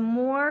is, the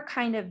more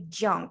kind of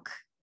junk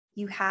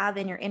you have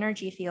in your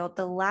energy field,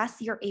 the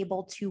less you're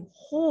able to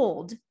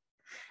hold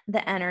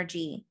the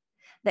energy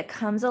that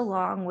comes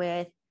along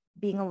with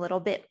being a little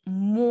bit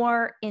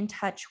more in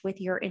touch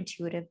with your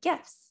intuitive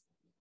gifts.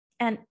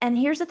 And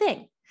here's the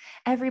thing,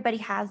 everybody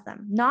has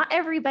them. Not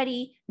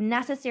everybody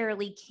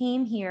necessarily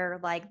came here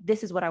like,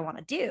 this is what I want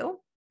to do.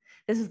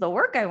 This is the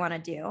work I want to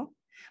do,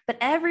 but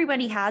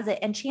everybody has it.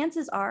 And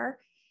chances are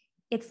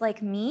it's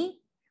like me,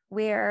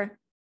 where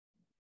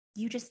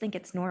you just think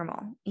it's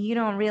normal. You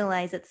don't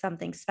realize it's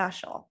something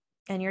special.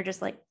 And you're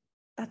just like,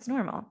 that's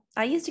normal.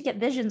 I used to get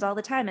visions all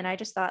the time. And I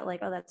just thought like,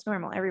 oh, that's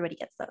normal. Everybody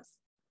gets those.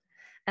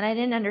 And I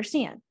didn't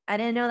understand. I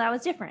didn't know that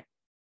was different.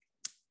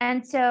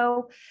 And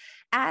so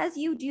as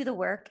you do the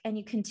work and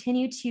you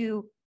continue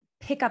to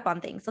pick up on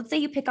things, let's say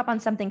you pick up on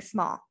something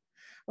small,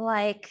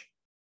 like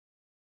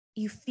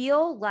you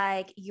feel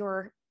like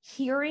you're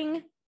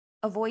hearing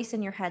a voice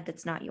in your head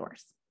that's not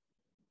yours.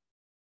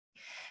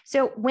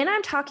 So when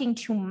I'm talking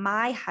to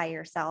my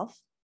higher self,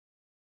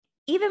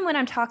 even when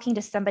I'm talking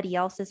to somebody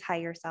else's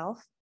higher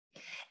self,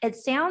 it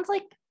sounds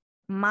like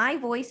my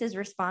voice is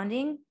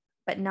responding,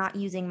 but not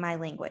using my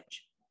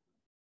language.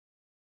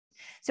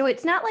 So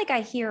it's not like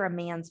I hear a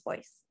man's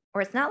voice,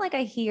 or it's not like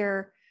I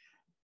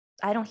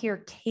don't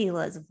hear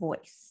Kayla's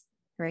voice,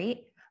 right?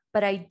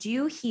 But I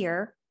do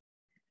hear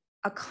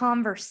a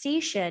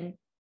conversation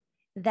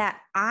that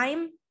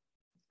I'm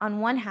on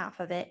one half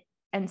of it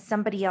and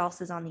somebody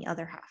else is on the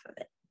other half of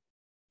it.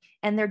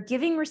 And they're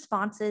giving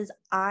responses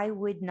I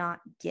would not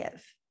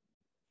give.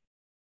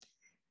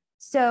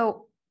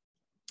 So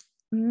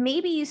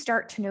maybe you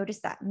start to notice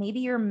that. Maybe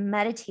you're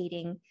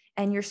meditating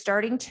and you're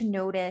starting to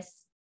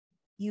notice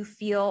you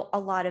feel a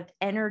lot of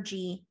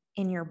energy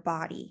in your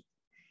body.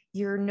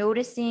 You're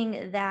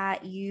noticing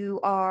that you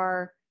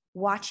are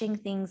watching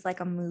things like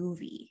a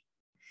movie.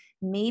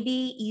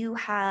 Maybe you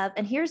have,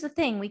 and here's the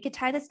thing, we could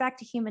tie this back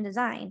to human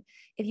design.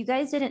 If you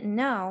guys didn't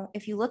know,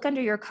 if you look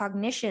under your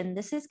cognition,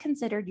 this is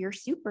considered your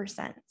super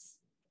sense.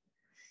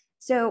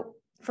 So,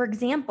 for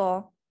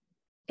example,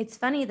 it's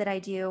funny that I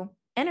do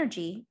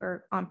energy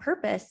or on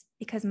purpose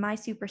because my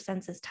super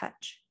sense is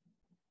touch.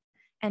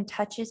 And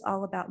touch is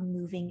all about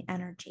moving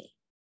energy.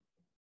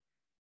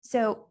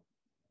 So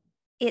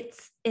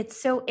it's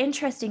so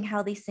interesting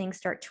how these things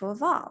start to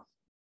evolve.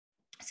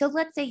 So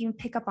let's say you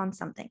pick up on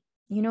something,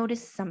 you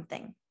notice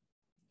something,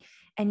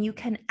 and you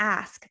can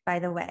ask, by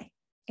the way,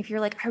 if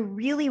you're like, I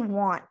really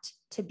want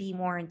to be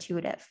more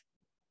intuitive.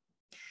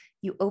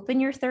 You open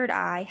your third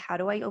eye. How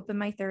do I open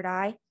my third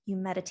eye? You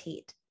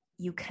meditate,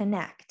 you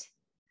connect.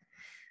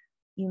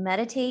 You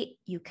meditate,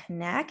 you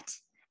connect,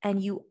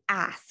 and you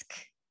ask,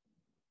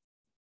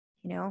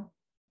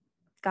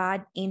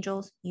 God,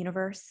 angels,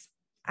 universe,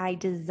 I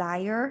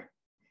desire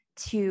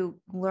to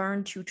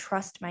learn to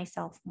trust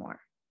myself more.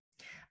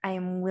 I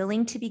am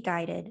willing to be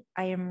guided.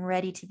 I am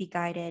ready to be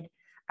guided.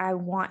 I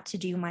want to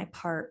do my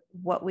part.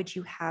 What would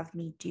you have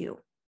me do?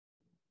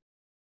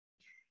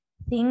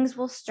 Things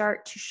will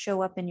start to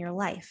show up in your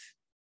life.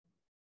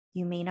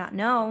 You may not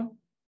know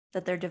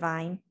that they're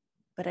divine,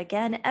 but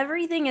again,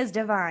 everything is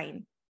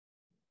divine.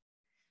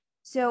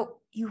 So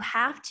you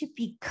have to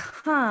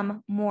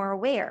become more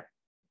aware.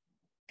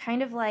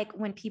 Kind of like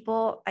when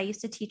I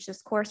used to teach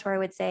this course where I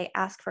would say,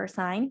 ask for a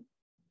sign.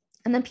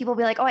 And then people will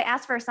be like, oh, I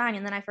asked for a sign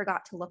and then I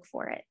forgot to look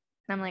for it.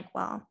 And I'm like,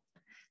 well,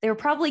 they were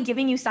probably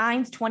giving you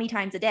signs 20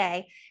 times a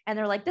day. And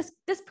they're like,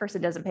 this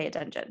person doesn't pay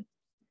attention.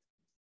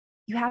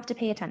 You have to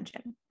pay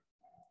attention.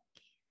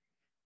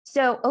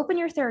 So open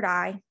your third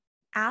eye,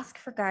 ask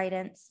for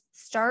guidance,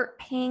 start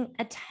paying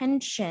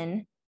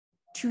attention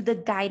to the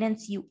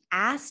guidance you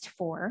asked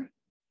for,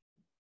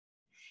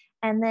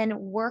 and then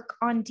work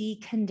on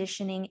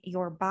deconditioning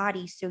your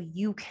body so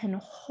you can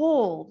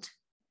hold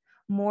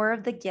more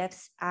of the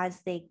gifts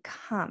as they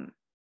come,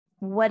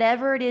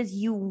 whatever it is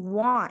you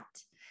want.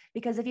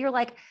 Because if you're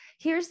like,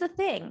 here's the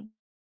thing,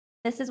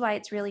 this is why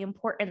it's really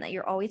important that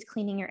you're always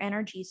cleaning your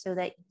energy so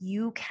that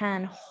you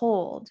can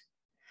hold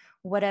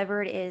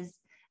whatever it is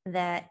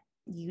that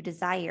you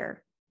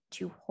desire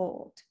to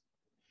hold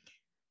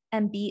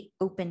and be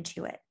open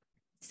to it.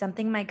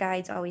 Something my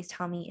guides always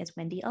tell me is,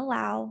 Wendy,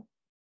 allow.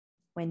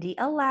 Wendy,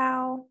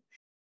 allow.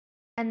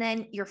 And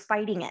then you're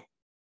fighting it.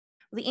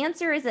 The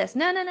answer is this.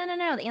 No.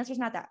 The answer is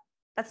not that.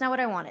 That's not what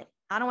I wanted.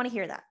 I don't want to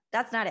hear that.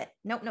 That's not it.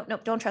 Nope.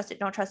 Don't trust it.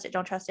 Don't trust it.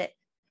 Don't trust it.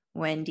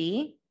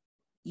 Wendy,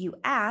 you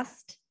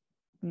asked.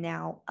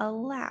 Now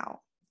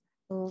allow.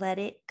 Let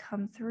it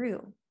come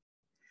through.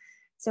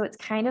 So it's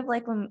kind of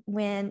like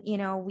when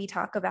we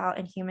talk about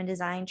in human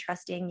design,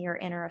 trusting your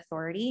inner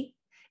authority.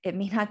 It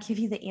may not give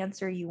you the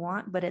answer you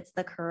want, but it's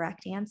the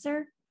correct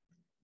answer.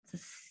 It's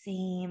the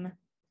same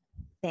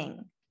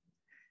thing.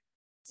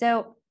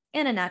 So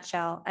in a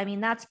nutshell,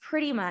 that's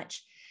pretty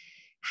much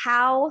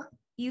how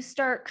you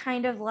start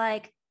kind of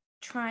like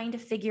trying to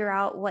figure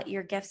out what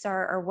your gifts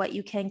are or what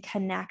you can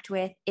connect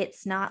with.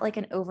 It's not like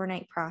an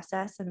overnight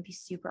process, and to be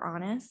super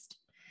honest.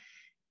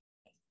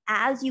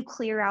 As you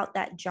clear out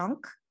that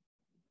junk,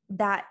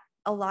 that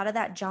a lot of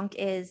that junk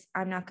is,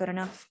 I'm not good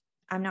enough,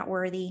 I'm not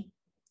worthy,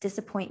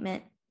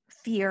 disappointment,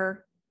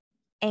 fear,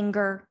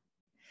 anger,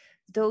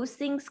 those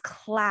things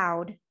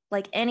cloud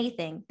like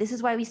anything. This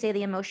is why we say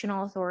the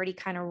emotional authority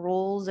kind of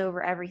rolls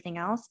over everything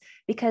else,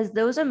 because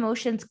those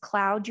emotions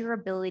cloud your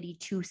ability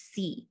to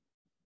see.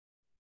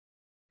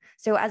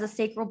 So as a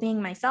sacral being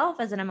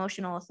myself, as an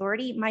emotional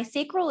authority, my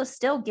sacral is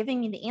still giving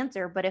me the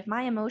answer, but if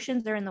my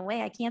emotions are in the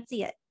way, I can't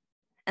see it.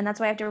 And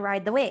that's why I have to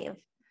ride the wave.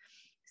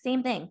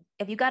 Same thing.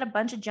 If you got a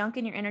bunch of junk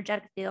in your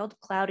energetic field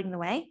clouding the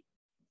way,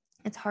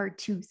 it's hard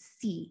to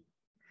see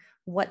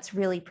what's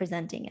really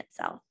presenting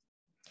itself.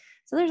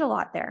 So there's a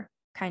lot there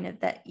kind of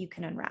that you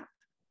can unwrap.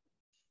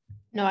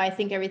 No, I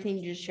think everything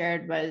you just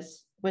shared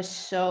was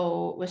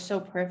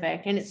so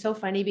perfect. And it's so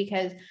funny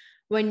because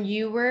when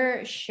you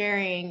were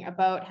sharing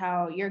about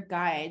how your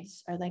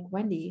guides are like,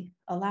 Wendy,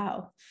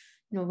 allow,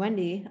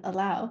 Wendy,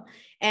 allow.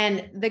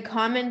 And the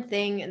common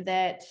thing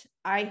that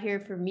I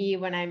hear for me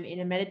when I'm in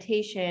a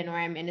meditation or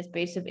I'm in a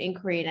space of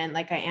inquiry and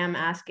like I am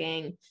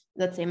asking,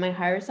 let's say, my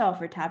higher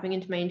self or tapping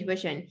into my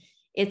intuition,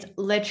 it's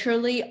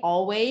literally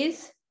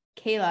always,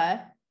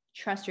 Kayla,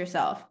 trust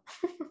yourself.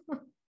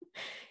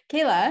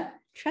 Kayla,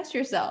 trust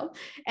yourself.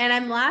 And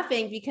I'm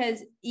laughing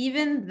because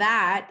even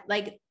that,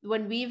 like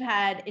when we've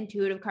had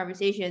intuitive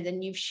conversations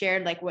and you've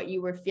shared like what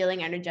you were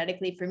feeling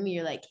energetically for me,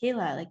 you're like,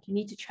 Kayla, like you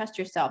need to trust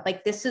yourself.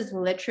 Like this is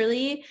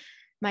literally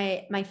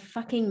my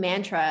fucking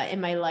mantra in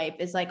my life,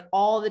 is like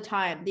all the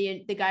time.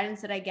 The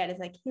guidance that I get is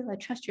like, Kayla,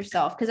 trust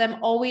yourself. Cause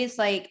I'm always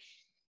like,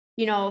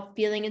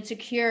 feeling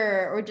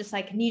insecure or just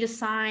like need a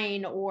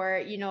sign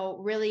or,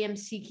 really am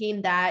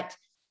seeking that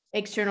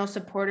external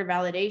support or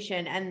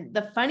validation. And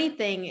the funny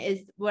thing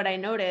is, what I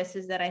notice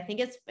is that I think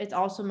it's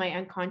also my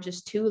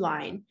unconscious 2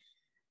 line,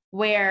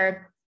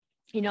 where,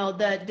 you know,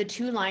 the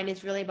 2 line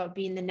is really about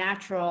being the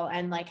natural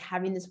and like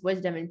having this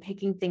wisdom and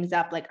picking things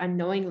up like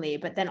unknowingly,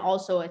 but then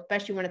also,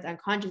 especially when it's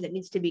unconscious, it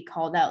needs to be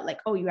called out, like,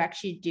 oh, you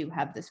actually do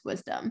have this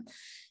wisdom.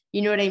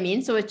 You know what I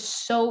mean? So it's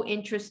so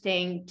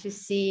interesting to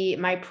see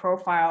my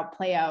profile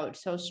play out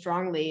so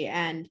strongly,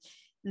 and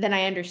then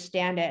I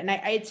understand it. And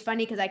it's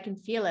funny because I can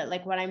feel it,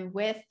 like when I'm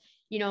with,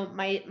 you know,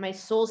 my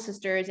soul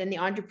sisters in the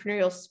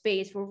entrepreneurial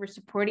space where we're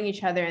supporting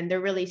each other and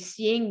they're really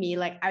seeing me,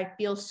 like I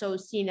feel so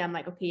seen. I'm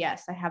like, okay,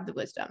 yes, I have the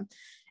wisdom.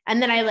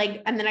 And then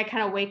I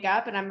kind of wake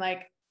up and I'm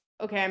like,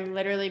 okay, I'm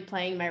literally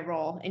playing my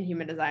role in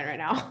human design right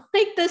now.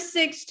 Like the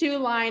 6-2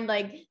 line,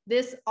 like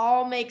this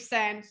all makes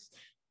sense.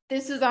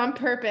 This is on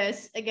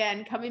purpose.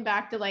 Again, coming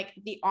back to like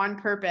the on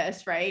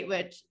purpose, right?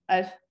 Which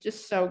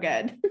just so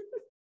good.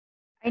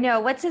 I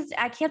know.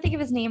 I can't think of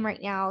his name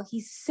right now.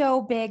 He's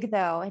so big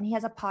though. And he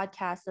has a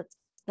podcast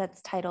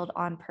that's titled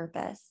On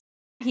Purpose.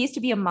 He used to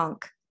be a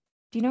monk.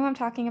 Do you know who I'm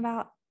talking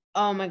about?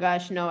 Oh my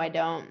gosh. No, I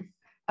don't.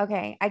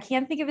 Okay. I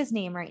can't think of his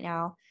name right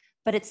now,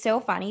 but it's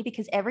so funny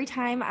because every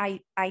time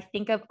I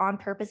think of On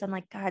Purpose, I'm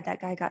like, God,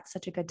 that guy got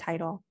such a good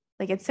title.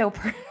 Like it's so,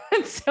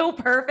 it's so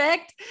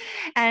perfect.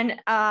 And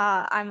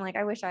I'm like,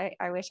 I wish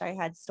I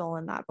had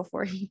stolen that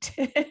before he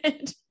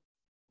did.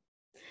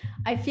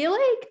 I feel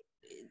like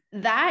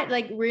that,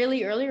 like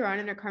really earlier on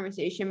in our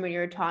conversation when you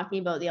were talking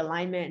about the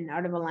alignment and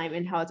out of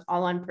alignment, how it's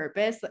all on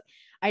purpose,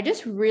 I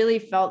just really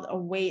felt a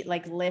weight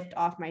like lift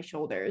off my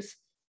shoulders.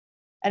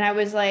 And I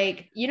was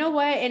like, you know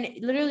what? And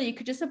literally you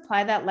could just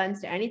apply that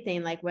lens to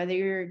anything, like whether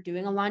you're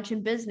doing a launch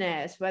in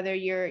business, whether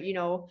you're, you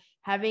know,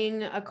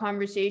 having a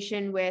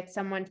conversation with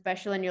someone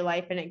special in your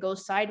life and it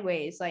goes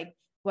sideways, like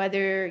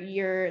whether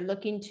you're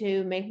looking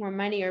to make more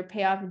money or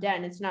pay off debt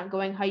and it's not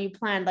going how you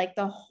planned, like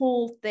the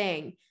whole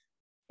thing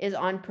is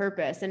on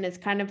purpose. And it's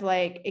kind of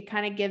like, it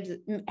kind of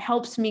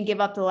helps me give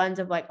up the lens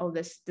of like, oh,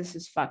 this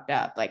is fucked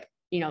up. Like,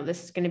 you know,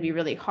 this is going to be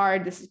really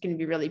hard. This is going to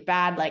be really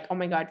bad. Like, oh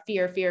my God,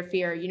 fear.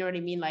 You know what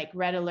I mean? Like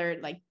red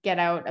alert, like get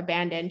out,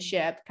 abandon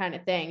ship kind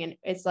of thing. And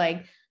it's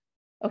like,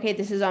 okay,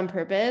 this is on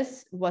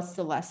purpose. What's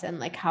the lesson?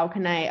 Like, how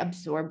can I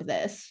absorb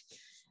this?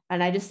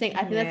 And I think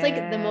that's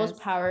like the most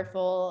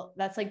powerful,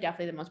 that's like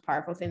definitely the most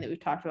powerful thing that we've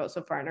talked about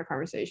so far in our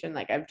conversation.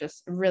 Like, I've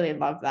just really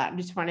loved that. I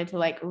just wanted to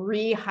like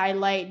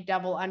re-highlight,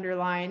 double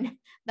underline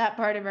that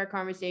part of our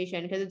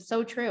conversation because it's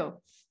so true.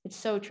 It's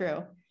so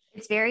true.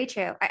 It's very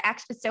true.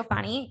 It's so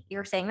funny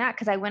you're saying that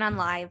because I went on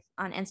live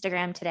on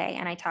Instagram today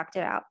and I talked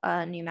about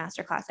a new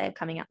masterclass I have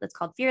coming up that's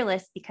called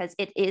Fearless because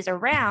it is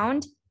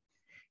around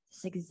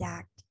this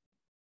exact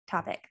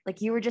topic.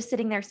 Like you were just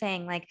sitting there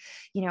saying like,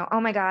 you know, oh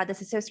my God,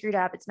 this is so screwed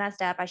up. It's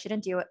messed up. I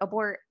shouldn't do it.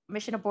 Abort,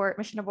 mission abort,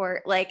 mission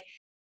abort. Like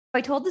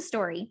I told the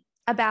story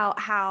about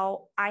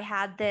how I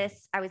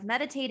was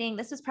meditating.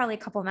 This was probably a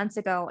couple of months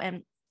ago.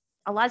 And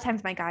a lot of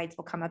times my guides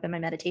will come up in my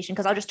meditation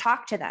because I'll just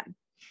talk to them.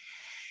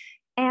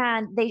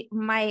 And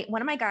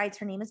one of my guides,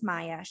 her name is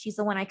Maya. She's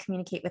the one I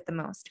communicate with the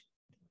most.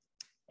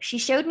 She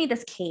showed me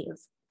this cave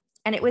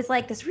and it was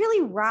like this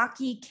really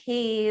rocky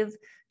cave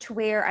to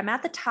where I'm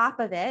at the top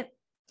of it.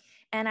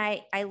 And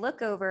I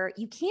look over,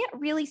 you can't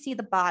really see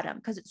the bottom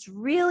because it's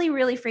really,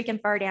 really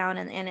freaking far down.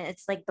 And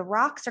it's like the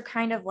rocks are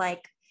kind of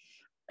like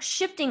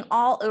shifting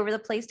all over the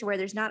place to where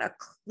there's not a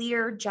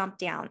clear jump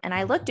down. And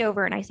I looked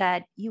over and I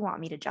said, you want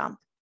me to jump?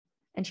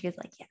 And she was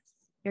like, yes,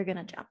 you're going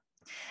to jump.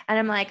 And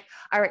I'm like,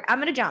 all right, I'm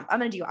going to jump. I'm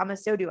going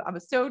to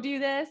so do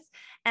this.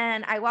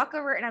 And I walk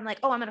over and I'm like,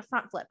 oh, I'm going to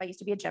front flip. I used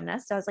to be a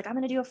gymnast. So I was like, I'm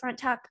going to do a front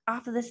tuck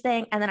off of this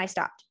thing. And then I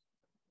stopped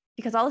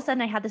because all of a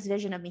sudden I had this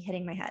vision of me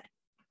hitting my head.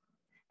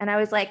 And I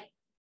was like,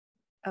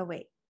 oh,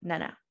 wait, no.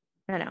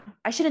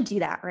 I shouldn't do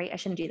that. Right. I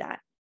shouldn't do that.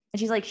 And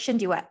she's like,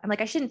 shouldn't do what? I'm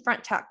like, I shouldn't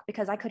front tuck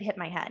because I could hit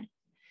my head.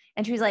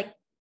 And she was like,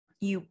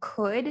 you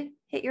could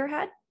hit your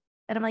head?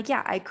 And I'm like,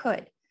 yeah, I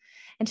could.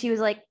 And she was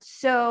like,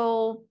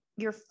 so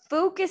you're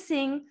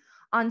focusing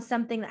on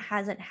something that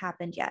hasn't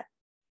happened yet.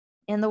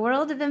 In the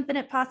world of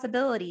infinite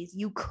possibilities,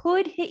 you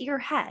could hit your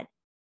head.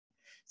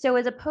 So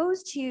as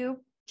opposed to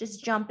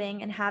just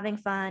jumping and having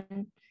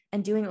fun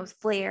and doing it with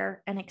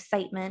flair and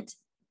excitement,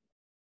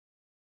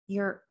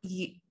 you're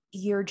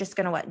just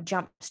going to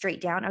jump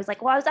straight down. I was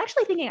like, well, I was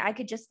actually thinking I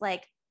could just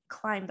like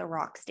climb the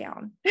rocks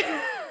down.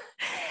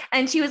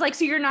 And she was like,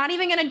 so you're not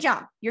even going to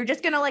jump. You're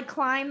just going to like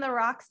climb the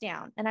rocks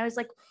down. And I was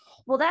like,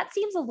 well, that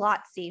seems a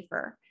lot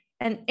safer.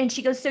 And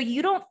she goes, so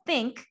you don't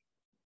think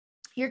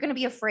you're going to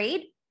be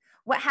afraid?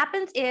 What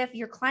happens if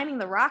you're climbing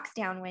the rocks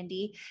down,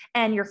 Wendy,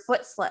 and your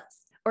foot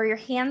slips or your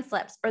hand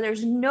slips, or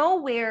there's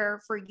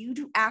nowhere for you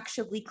to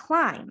actually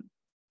climb?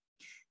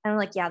 And I'm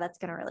like, yeah, that's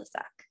going to really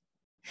suck.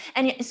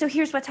 And so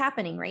here's what's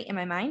happening, right? In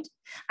my mind,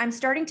 I'm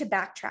starting to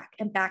backtrack.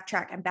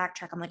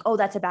 I'm like, oh,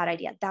 that's a bad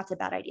idea. That's a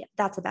bad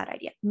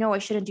idea. No, I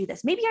shouldn't do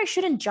this. Maybe I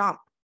shouldn't jump.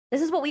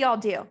 This is what we all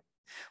do.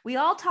 We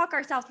all talk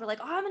ourselves. We're like,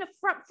 oh, I'm going to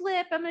front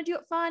flip. I'm going to do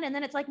it fun. And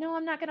then it's like, no,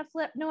 I'm not going to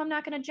flip. No, I'm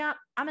not going to jump.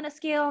 I'm going to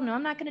scale. No,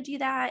 I'm not going to do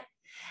that.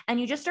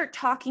 And you just start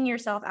talking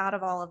yourself out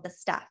of all of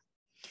this stuff.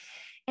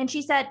 And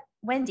she said,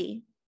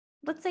 Wendy,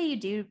 let's say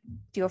you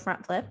do a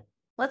front flip.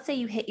 Let's say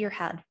you hit your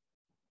head.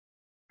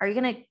 Are you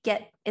going to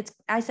get it's?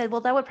 I said,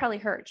 well, that would probably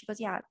hurt. She goes,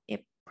 yeah,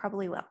 it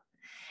probably will.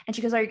 And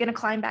she goes, are you going to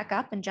climb back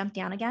up and jump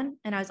down again?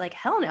 And I was like,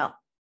 hell no.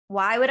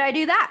 Why would I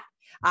do that?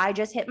 I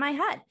just hit my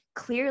head.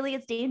 Clearly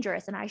it's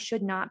dangerous and I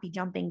should not be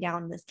jumping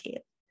down this cave.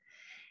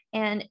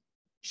 And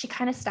she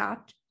kind of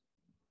stopped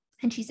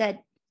and she said,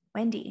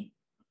 Wendy,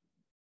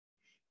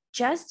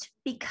 just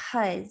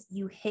because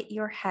you hit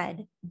your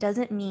head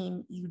doesn't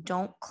mean you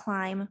don't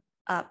climb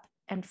up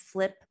and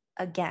flip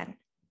again.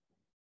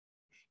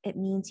 It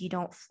means you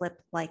don't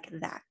flip like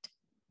that.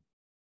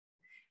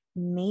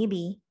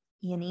 Maybe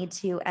you need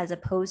to, as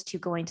opposed to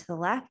going to the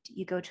left,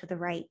 you go to the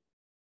right.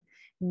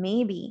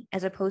 Maybe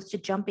as opposed to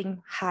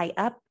jumping high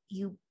up,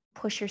 you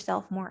push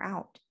yourself more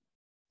out.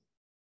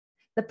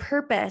 The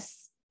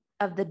purpose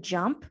of the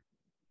jump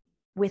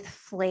with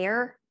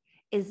flair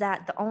is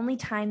that the only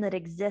time that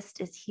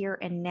exists is here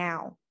and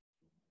now.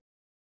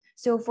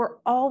 So if we're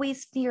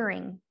always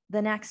fearing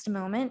the next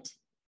moment,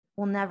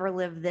 we'll never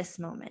live this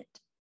moment.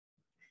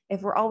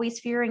 If we're always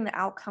fearing the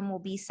outcome will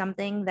be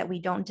something that we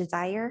don't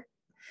desire,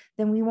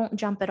 then we won't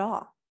jump at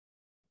all.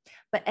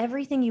 But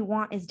everything you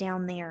want is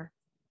down there.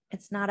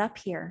 It's not up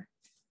here.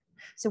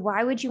 So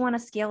why would you want to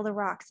scale the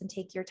rocks and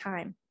take your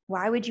time?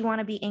 Why would you want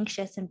to be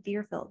anxious and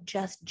fearful?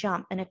 Just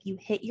jump. And if you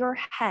hit your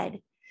head,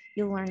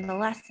 you'll learn the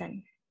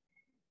lesson.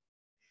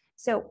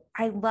 So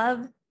I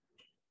love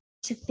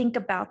to think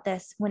about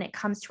this when it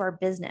comes to our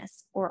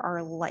business or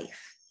our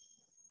life.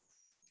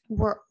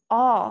 We're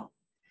all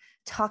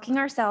talking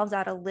ourselves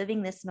out of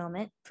living this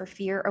moment for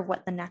fear of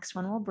what the next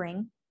one will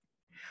bring.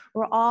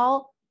 We're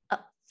all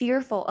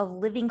fearful of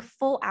living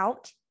full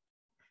out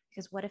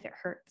because what if it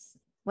hurts?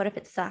 What if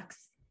it sucks?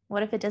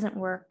 What if it doesn't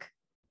work?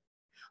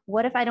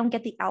 What if I don't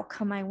get the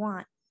outcome I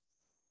want?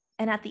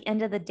 And at the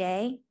end of the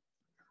day,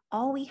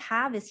 all we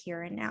have is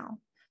here and now.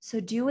 So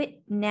do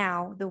it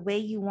now the way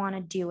you want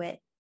to do it.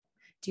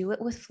 Do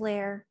it with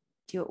flair,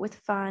 do it with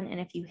fun. And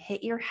if you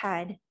hit your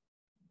head,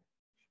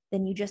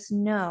 then you just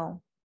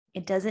know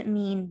it doesn't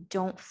mean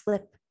don't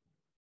flip,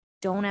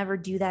 don't ever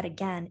do that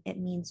again. It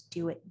means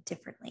do it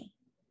differently.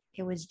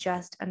 It was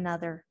just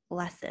another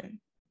lesson.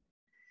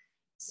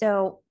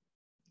 So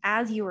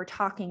as you were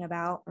talking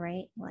about,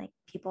 right, like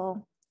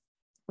people,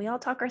 we all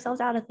talk ourselves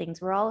out of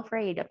things. We're all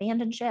afraid,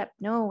 abandon ship.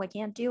 No, I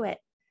can't do it.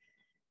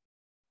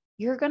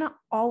 You're going to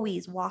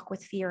always walk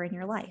with fear in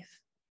your life.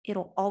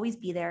 It'll always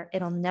be there.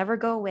 It'll never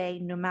go away.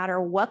 No matter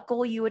what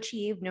goal you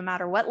achieve, no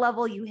matter what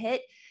level you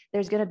hit,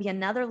 there's going to be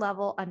another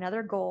level,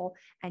 another goal,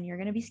 and you're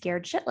going to be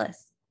scared shitless.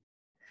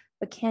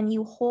 But can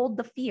you hold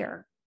the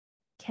fear?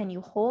 Can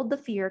you hold the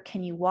fear?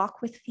 Can you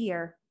walk with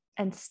fear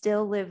and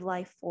still live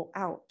life full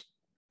out?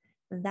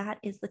 That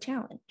is the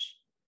challenge.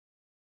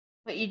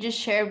 What you just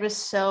shared was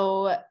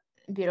so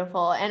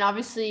beautiful. And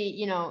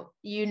obviously,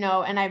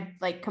 and I've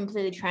like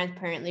completely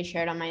transparently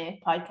shared on my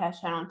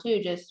podcast channel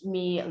too, just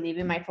me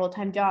leaving my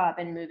full-time job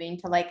and moving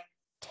to like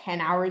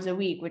 10 hours a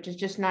week, which is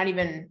just not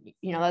even,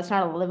 that's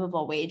not a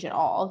livable wage at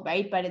all.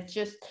 Right. But it's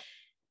just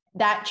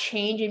that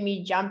change in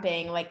me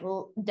jumping, like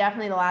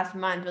definitely the last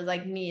month was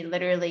like me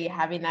literally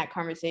having that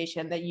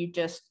conversation that you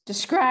just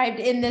described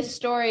in this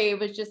story. It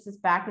was just this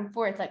back and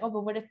forth, like, oh,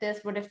 but what if this,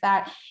 what if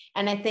that?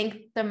 And I think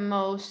the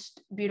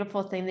most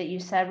beautiful thing that you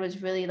said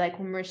was really like,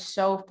 when we're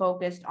so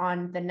focused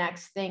on the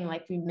next thing,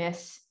 like we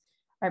miss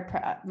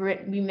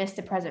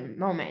the present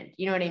moment.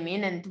 You know what I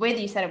mean? And the way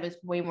that you said it was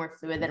way more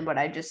fluid than what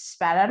I just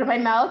spat out of my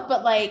mouth,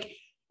 but like,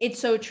 it's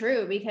so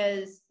true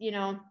because,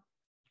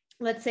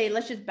 let's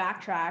just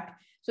backtrack.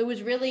 So it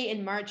was really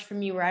in March for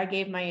me where I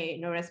gave my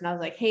notice and I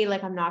was like, hey,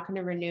 like, I'm not going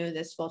to renew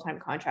this full-time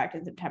contract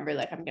in September.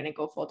 Like, I'm going to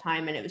go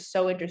full-time. And it was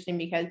so interesting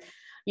because,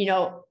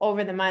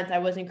 over the months I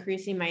was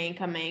increasing my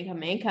income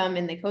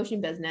in the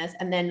coaching business.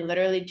 And then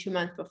literally 2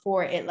 months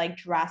before it like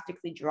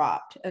drastically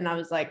dropped. And I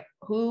was like,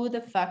 who the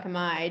fuck am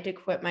I to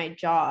quit my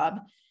job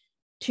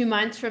 2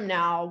 months from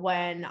now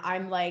when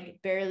I'm like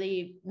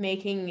barely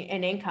making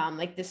an income?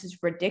 Like, this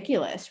is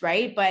ridiculous.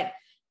 Right. But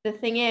the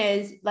thing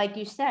is, like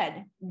you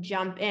said,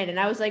 jump in. And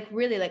I was like,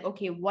 really like,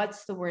 okay,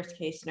 what's the worst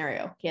case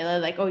scenario?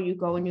 Kayla, like, oh, you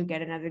go and you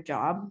get another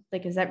job.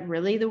 Like, is that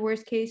really the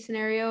worst case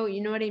scenario? You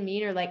know what I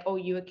mean? Or like, oh,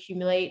 you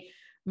accumulate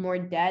more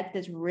debt.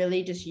 That's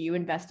really just you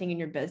investing in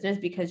your business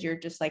because you're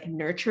just like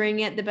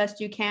nurturing it the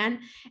best you can.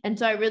 And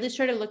so I really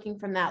started looking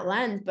from that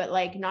lens, but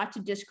like not to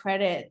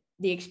discredit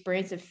the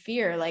experience of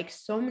fear. Like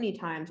so many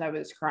times I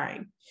was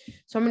crying.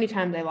 So many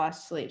times I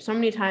lost sleep. So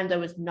many times I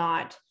was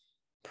not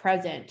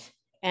present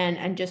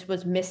and just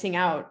was missing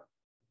out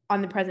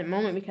on the present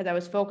moment because I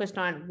was focused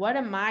on what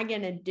am I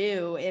going to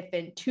do if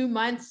in 2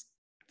 months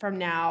from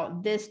now,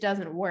 this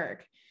doesn't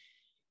work.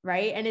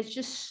 Right. And it's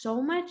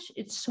so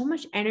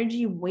much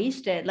energy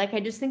wasted. Like, I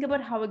just think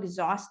about how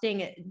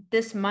exhausting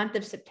this month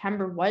of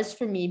September was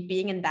for me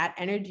being in that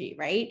energy.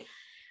 Right.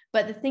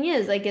 But the thing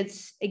is, like,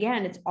 it's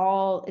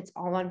all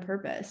on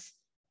purpose,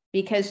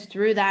 because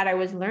through that, I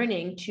was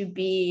learning to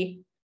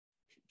be,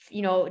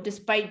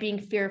 despite being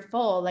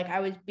fearful, like I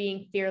was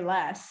being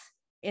fearless.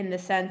 in the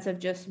sense of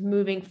just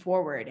moving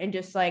forward and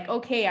just like,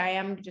 okay, I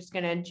am just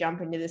going to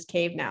jump into this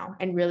cave now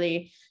and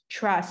really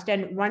trust.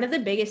 And one of the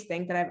biggest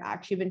things that I've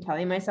actually been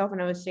telling myself,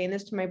 and I was saying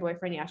this to my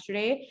boyfriend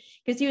yesterday,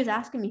 because he was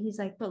asking me, he's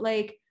like, but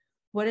like,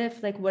 what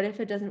if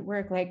it doesn't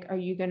work? Like, are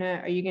you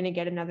gonna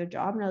get another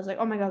job? And I was like,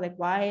 oh my God, like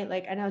why?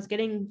 Like, and I was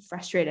getting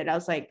frustrated. I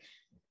was like,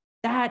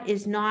 that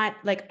is not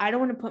like, I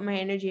don't want to put my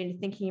energy into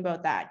thinking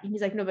about that. And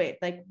he's like, no, but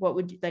like, what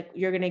would you like,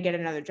 you're going to get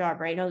another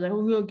job, right? And I was like, oh,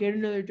 we'll get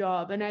another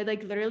job. And I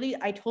like, literally,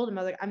 I told him,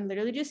 I was like, I'm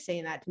literally just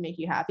saying that to make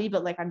you happy,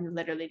 but like, I'm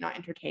literally not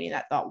entertaining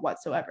that thought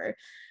whatsoever.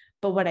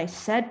 But what I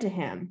said to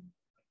him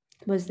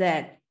was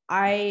that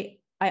I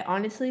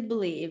honestly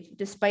believe,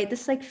 despite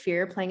this like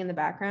fear playing in the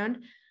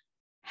background,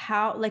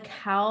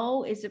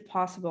 how is it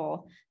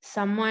possible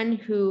someone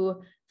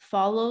who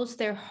follows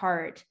their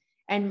heart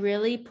and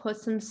really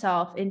puts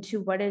themselves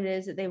into what it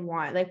is that they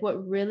want, like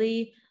what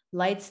really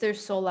lights their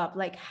soul up,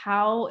 like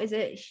how is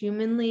it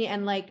humanly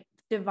and like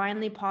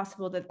divinely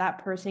possible that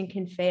that person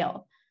can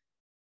fail?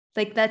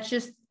 Like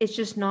it's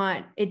just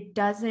not,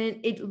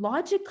 it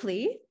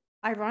logically,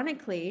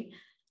 ironically,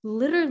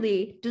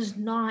 literally does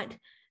not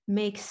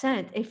make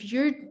sense. If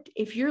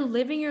you're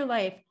living your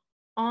life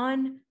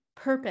on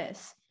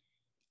purpose,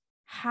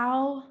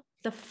 how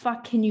the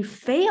fuck can you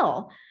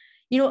fail?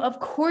 Of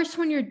course,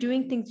 when you're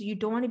doing things you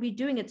don't want to be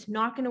doing, it's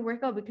not going to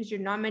work out because you're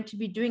not meant to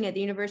be doing it. The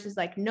universe is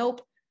like,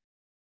 nope.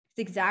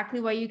 It's exactly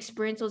why you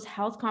experience those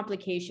health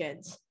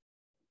complications.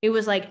 It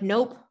was like,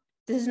 nope,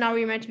 this is not what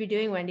you're meant to be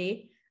doing,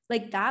 Wendy.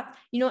 Like that,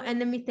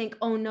 and then we think,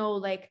 oh no,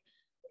 like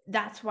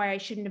that's why I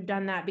shouldn't have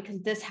done that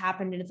because this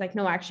happened. And it's like,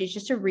 no, actually, it's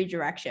just a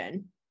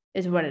redirection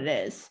is what it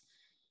is.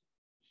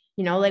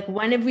 Like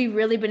when have we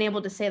really been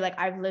able to say like,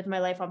 I've lived my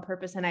life on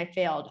purpose and I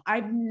failed?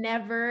 I've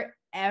never,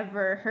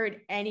 ever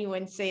heard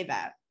anyone say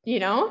that,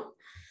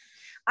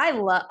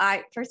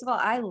 First of all,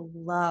 I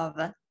love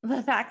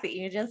the fact that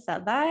you just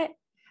said that.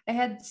 I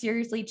had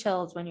seriously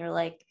chills when you're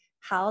like,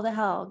 how the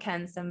hell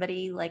can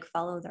somebody like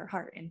follow their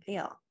heart and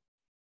fail?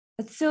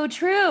 It's so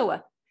true.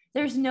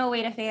 There's no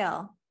way to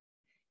fail.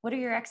 What are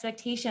your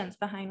expectations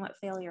behind what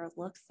failure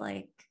looks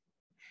like?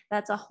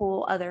 That's a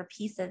whole other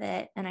piece of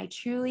it. And I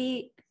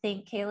truly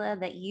think, Kayla,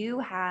 that you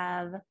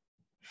have,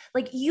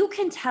 like, you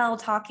can tell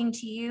talking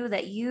to you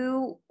that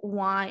you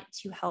want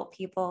to help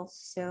people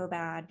so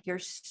bad. You're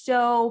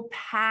so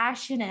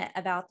passionate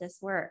about this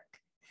work.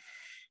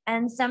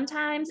 And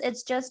sometimes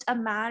it's just a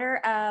matter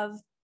of,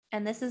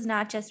 and this is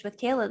not just with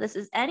Kayla, this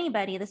is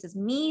anybody, this is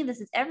me,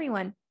 this is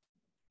everyone.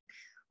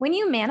 When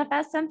you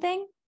manifest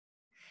something,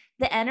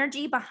 the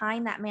energy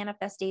behind that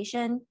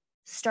manifestation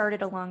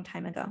started a long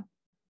time ago.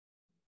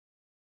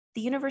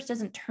 The universe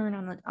doesn't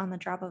turn on the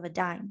drop of a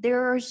dime.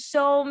 There are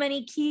so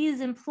many keys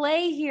in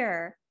play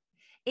here.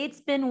 It's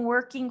been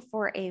working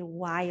for a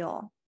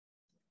while.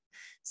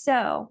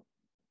 So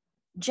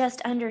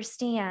just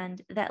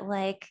understand that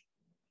like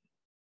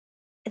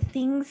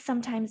things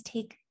sometimes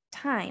take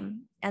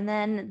time. And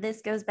then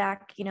this goes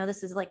back,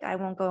 this is like, I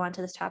won't go on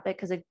to this topic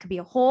because it could be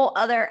a whole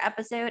other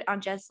episode on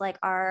just like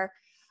our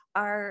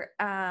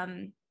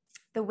the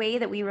way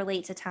that we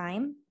relate to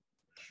time.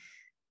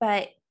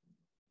 But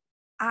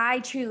I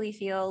truly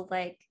feel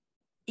like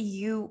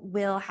you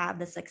will have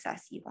the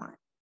success you want.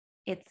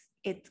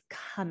 It's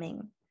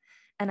coming.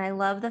 And I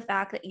love the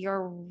fact that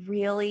you're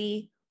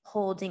really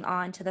holding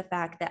on to the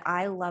fact that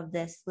I love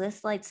this.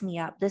 This lights me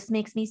up. This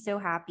makes me so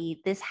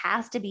happy. This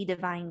has to be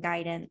divine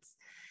guidance.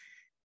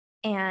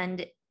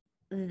 And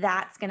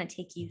that's going to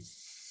take you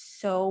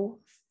so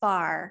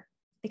far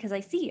because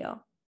I see you.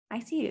 I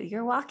see you.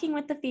 You're walking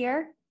with the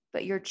fear,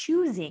 but you're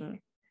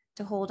choosing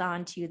to hold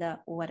on to the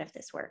what if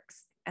this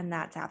works? And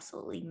that's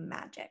absolutely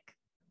magic.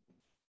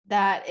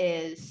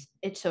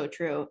 It's so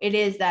true. It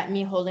is that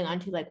me holding on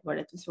to like, what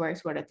if this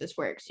works? What if this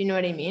works? You know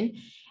what I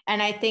mean?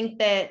 And I think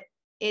that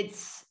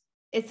it's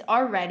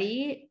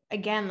already,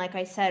 again, like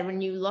I said,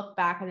 when you look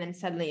back and then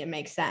suddenly it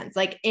makes sense.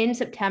 Like in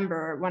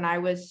September, when I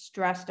was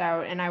stressed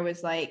out and I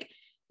was like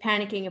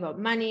panicking about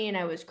money and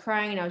I was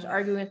crying and I was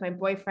arguing with my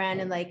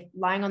boyfriend and like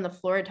lying on the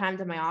floor at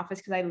times in my office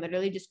because I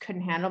literally just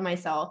couldn't handle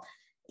myself.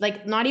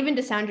 Like, not even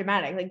to sound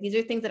dramatic, like these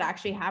are things that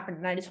actually happened.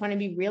 And I just want to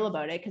be real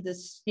about it because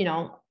it's,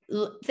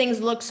 things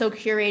look so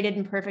curated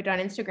and perfect on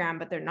Instagram,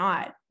 but they're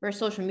not, or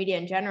social media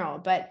in general.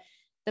 But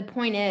the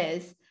point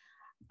is,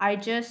 I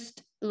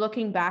just,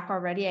 looking back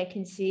already, I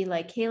can see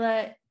like,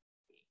 Kayla,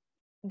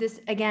 this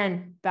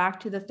again, back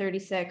to the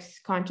 36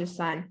 conscious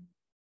sun.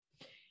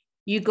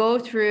 You go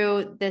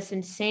through this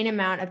insane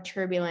amount of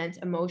turbulence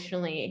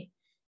emotionally,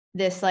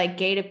 this like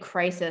gate of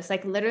crisis,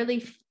 like literally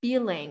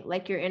feeling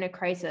like you're in a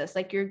crisis,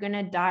 like you're going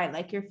to die,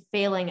 like you're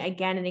failing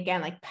again and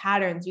again, like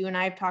patterns. You and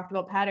I have talked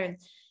about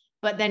patterns,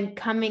 but then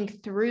coming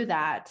through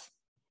that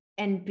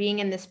and being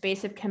in the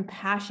space of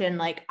compassion,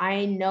 like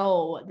I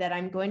know that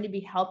I'm going to be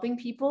helping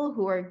people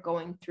who are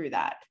going through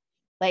that.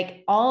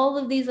 Like all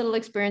of these little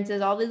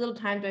experiences, all these little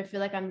times where I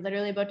feel like I'm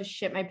literally about to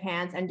shit my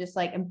pants and just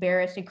like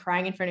embarrassed and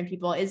crying in front of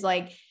people is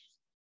like,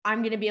 I'm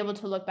going to be able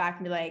to look back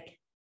and be like,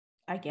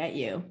 I get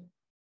you.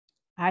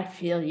 I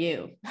feel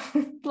you.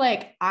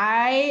 Like,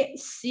 I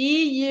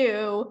see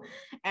you,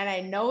 and I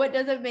know it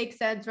doesn't make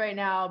sense right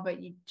now,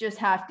 but you just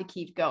have to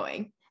keep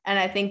going. And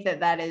I think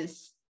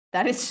that's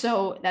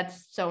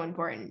so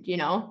important, you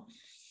know?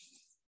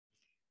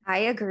 I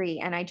agree.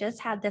 And I just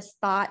had this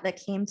thought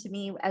that came to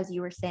me as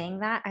you were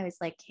saying that. I was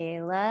like,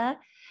 Kayla,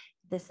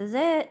 this is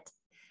it.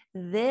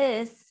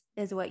 This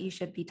is what you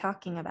should be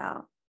talking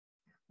about.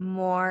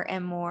 More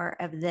and more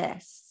of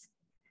this.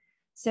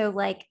 So,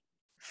 like,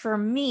 for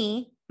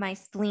me, my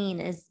spleen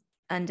is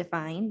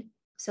undefined.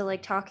 So,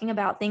 like, talking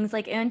about things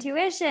like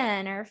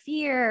intuition or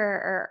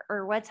fear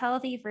or what's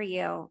healthy for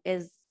you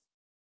is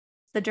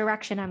the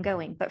direction I'm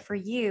going. But for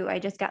you, I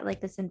just got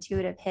like this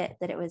intuitive hit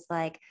that it was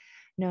like,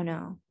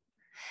 no,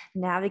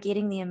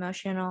 navigating the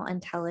emotional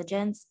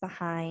intelligence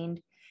behind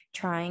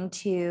trying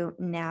to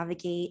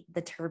navigate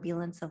the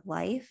turbulence of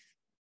life,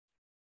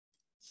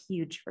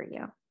 huge for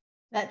you.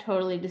 That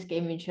totally just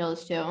gave me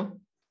chills too.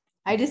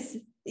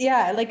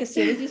 Yeah, like as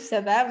soon as you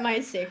said that, my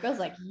sacral was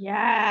like,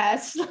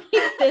 yes, like,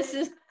 this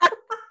is,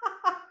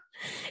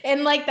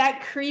 and like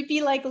that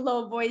creepy, like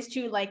low voice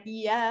too, like,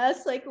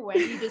 yes, like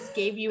Wendy just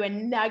gave you a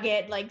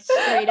nugget, like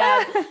straight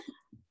up.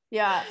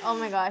 Yeah. Oh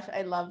my gosh.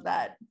 I love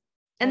that.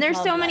 And there's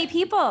so many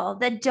people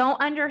that don't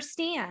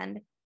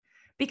understand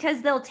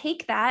because they'll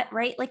take that,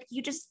 right? Like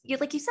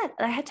like you said,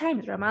 I had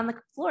times where I'm on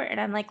the floor and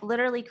I'm like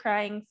literally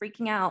crying,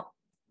 freaking out.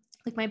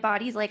 Like my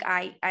body's like,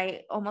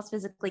 I almost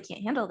physically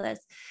can't handle this.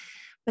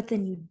 But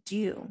then you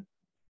do.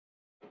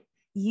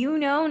 You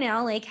know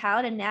now like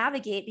how to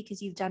navigate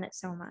because you've done it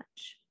so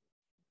much.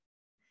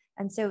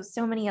 And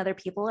so many other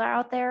people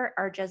out there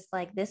are just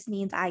like, this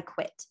means I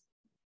quit.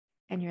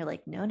 And you're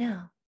like, no,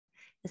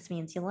 this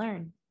means you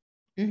learn.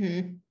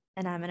 Mm-hmm.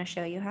 And I'm going to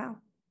show you how.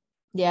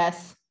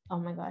 Yes. Oh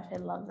my gosh. I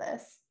love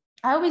this.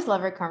 I always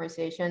love our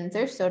conversations.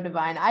 They're so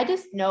divine. I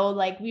just know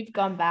like we've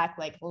gone back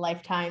like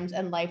lifetimes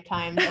and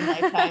lifetimes and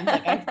lifetimes.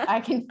 Like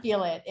I can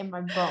feel it in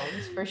my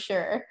bones for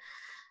sure.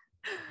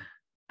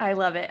 I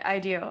love it. I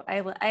do.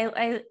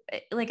 I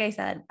like I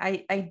said,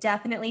 I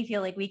definitely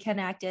feel like we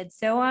connected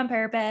so on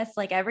purpose,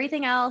 like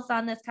everything else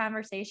on this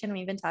conversation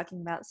we've been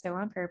talking about so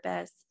on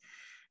purpose.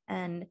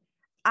 And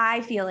I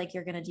feel like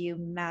you're going to do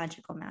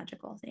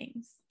magical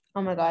things.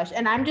 Oh my gosh.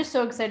 And I'm just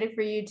so excited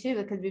for you too,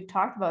 because we've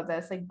talked about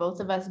this, like both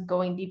of us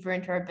going deeper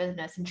into our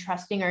business and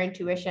trusting our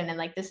intuition. And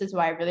like, this is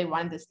why I really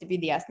wanted this to be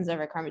the essence of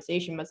our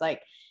conversation was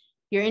like,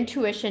 your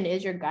intuition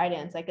is your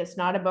guidance. Like, it's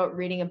not about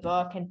reading a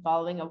book and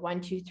following a 1,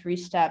 2, 3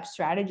 step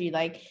strategy.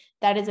 Like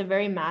that is a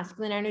very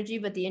masculine energy,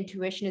 but the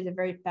intuition is a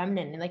very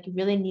feminine. And like, you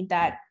really need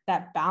that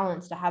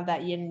balance to have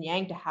that yin and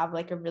yang, to have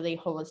like a really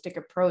holistic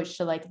approach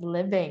to like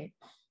living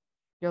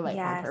your life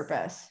on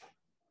purpose.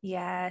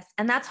 Yes.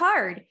 And that's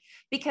hard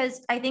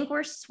because I think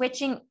we're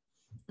switching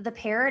the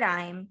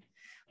paradigm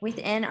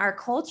within our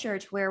culture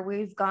to where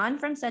we've gone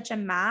from such a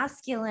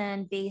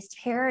masculine based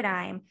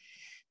paradigm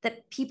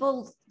that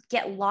people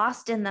get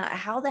lost in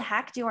how the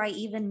heck do I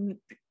even,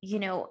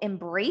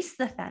 embrace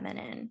the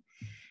feminine?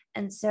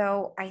 And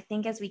so I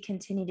think as we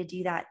continue to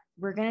do that,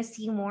 we're going to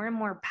see more and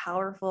more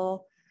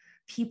powerful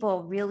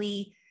people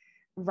really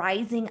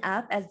rising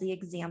up as the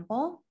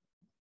example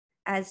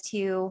as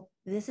to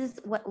this is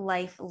what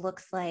life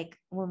looks like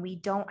when we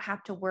don't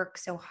have to work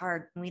so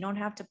hard, when we don't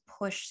have to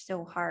push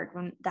so hard,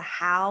 when the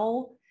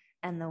how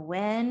and the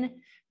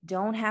when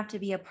don't have to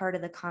be a part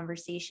of the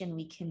conversation.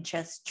 We can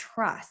just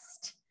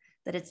trust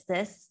that it's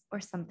this or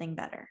something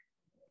better.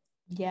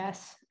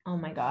 Yes. Oh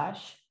my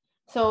gosh.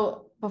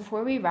 So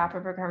before we wrap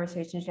up our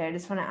conversation today, I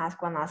just want to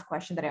ask one last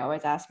question that I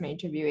always ask my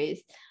interviewees.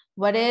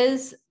 What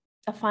is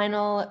a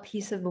final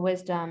piece of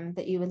wisdom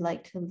that you would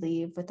like to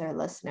leave with our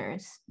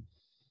listeners?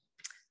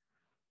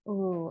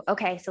 Oh,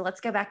 okay. So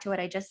let's go back to what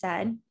I just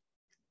said.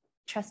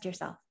 Trust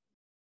yourself.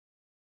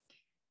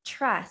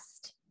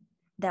 Trust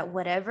that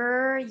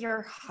whatever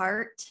your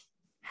heart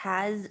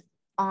has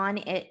on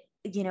it,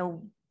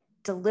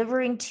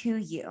 delivering to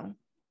you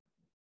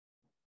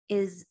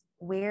is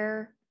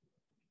where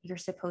you're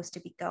supposed to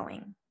be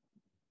going.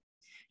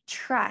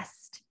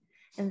 Trust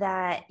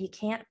that you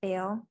can't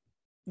fail,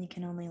 you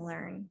can only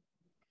learn.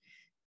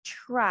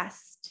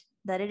 Trust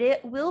that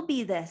it will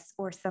be this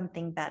or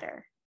something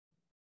better.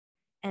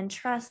 And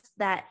trust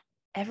that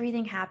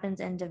everything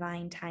happens in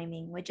divine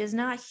timing, which is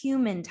not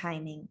human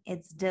timing,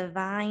 it's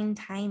divine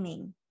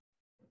timing.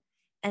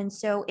 And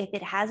so if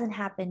it hasn't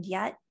happened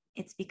yet,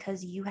 it's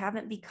because you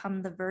haven't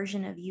become the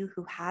version of you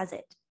who has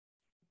it.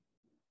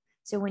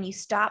 So when you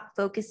stop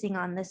focusing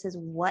on this is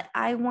what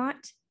I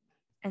want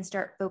and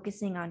start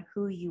focusing on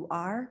who you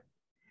are,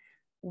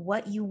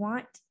 what you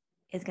want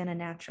is going to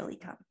naturally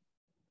come.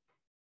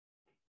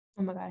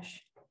 Oh my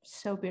gosh,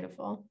 so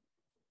beautiful.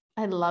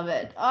 I love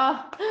it.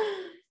 Oh,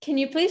 can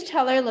you please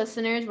tell our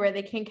listeners where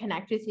they can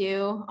connect with you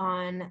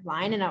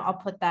online? And I'll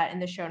put that in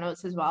the show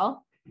notes as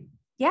well.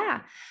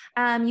 Yeah.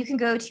 You can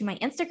go to my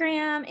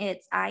Instagram.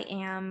 It's I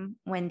am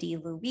Wendy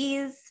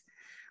Louise,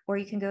 or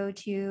you can go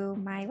to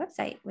my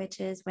website, which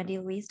is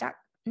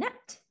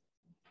wendylouise.net.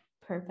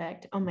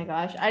 Perfect. Oh my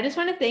gosh. I just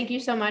want to thank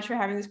you so much for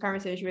having this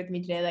conversation with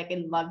me today. Like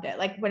I loved it.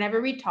 Like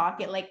whenever we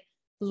talk, it like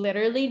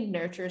literally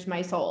nurtures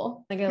my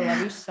soul. Like, I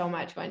love you so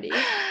much, Wendy.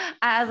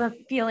 The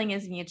feeling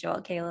is mutual,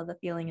 Kayla. The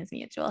feeling is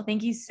mutual.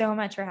 Thank you so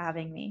much for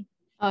having me.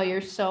 Oh,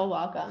 you're so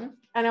welcome.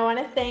 And I want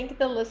to thank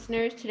the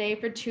listeners today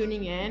for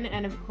tuning in.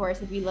 And of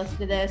course, if you listen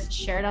to this,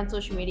 share it on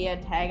social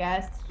media, tag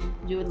us.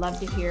 We would love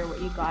to hear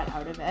what you got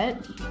out of it.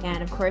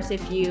 And of course,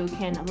 if you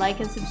can like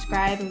and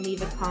subscribe and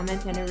leave a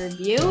comment and a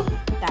review,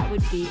 that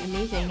would be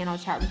amazing. And I'll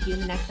chat with you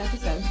in the next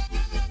episode.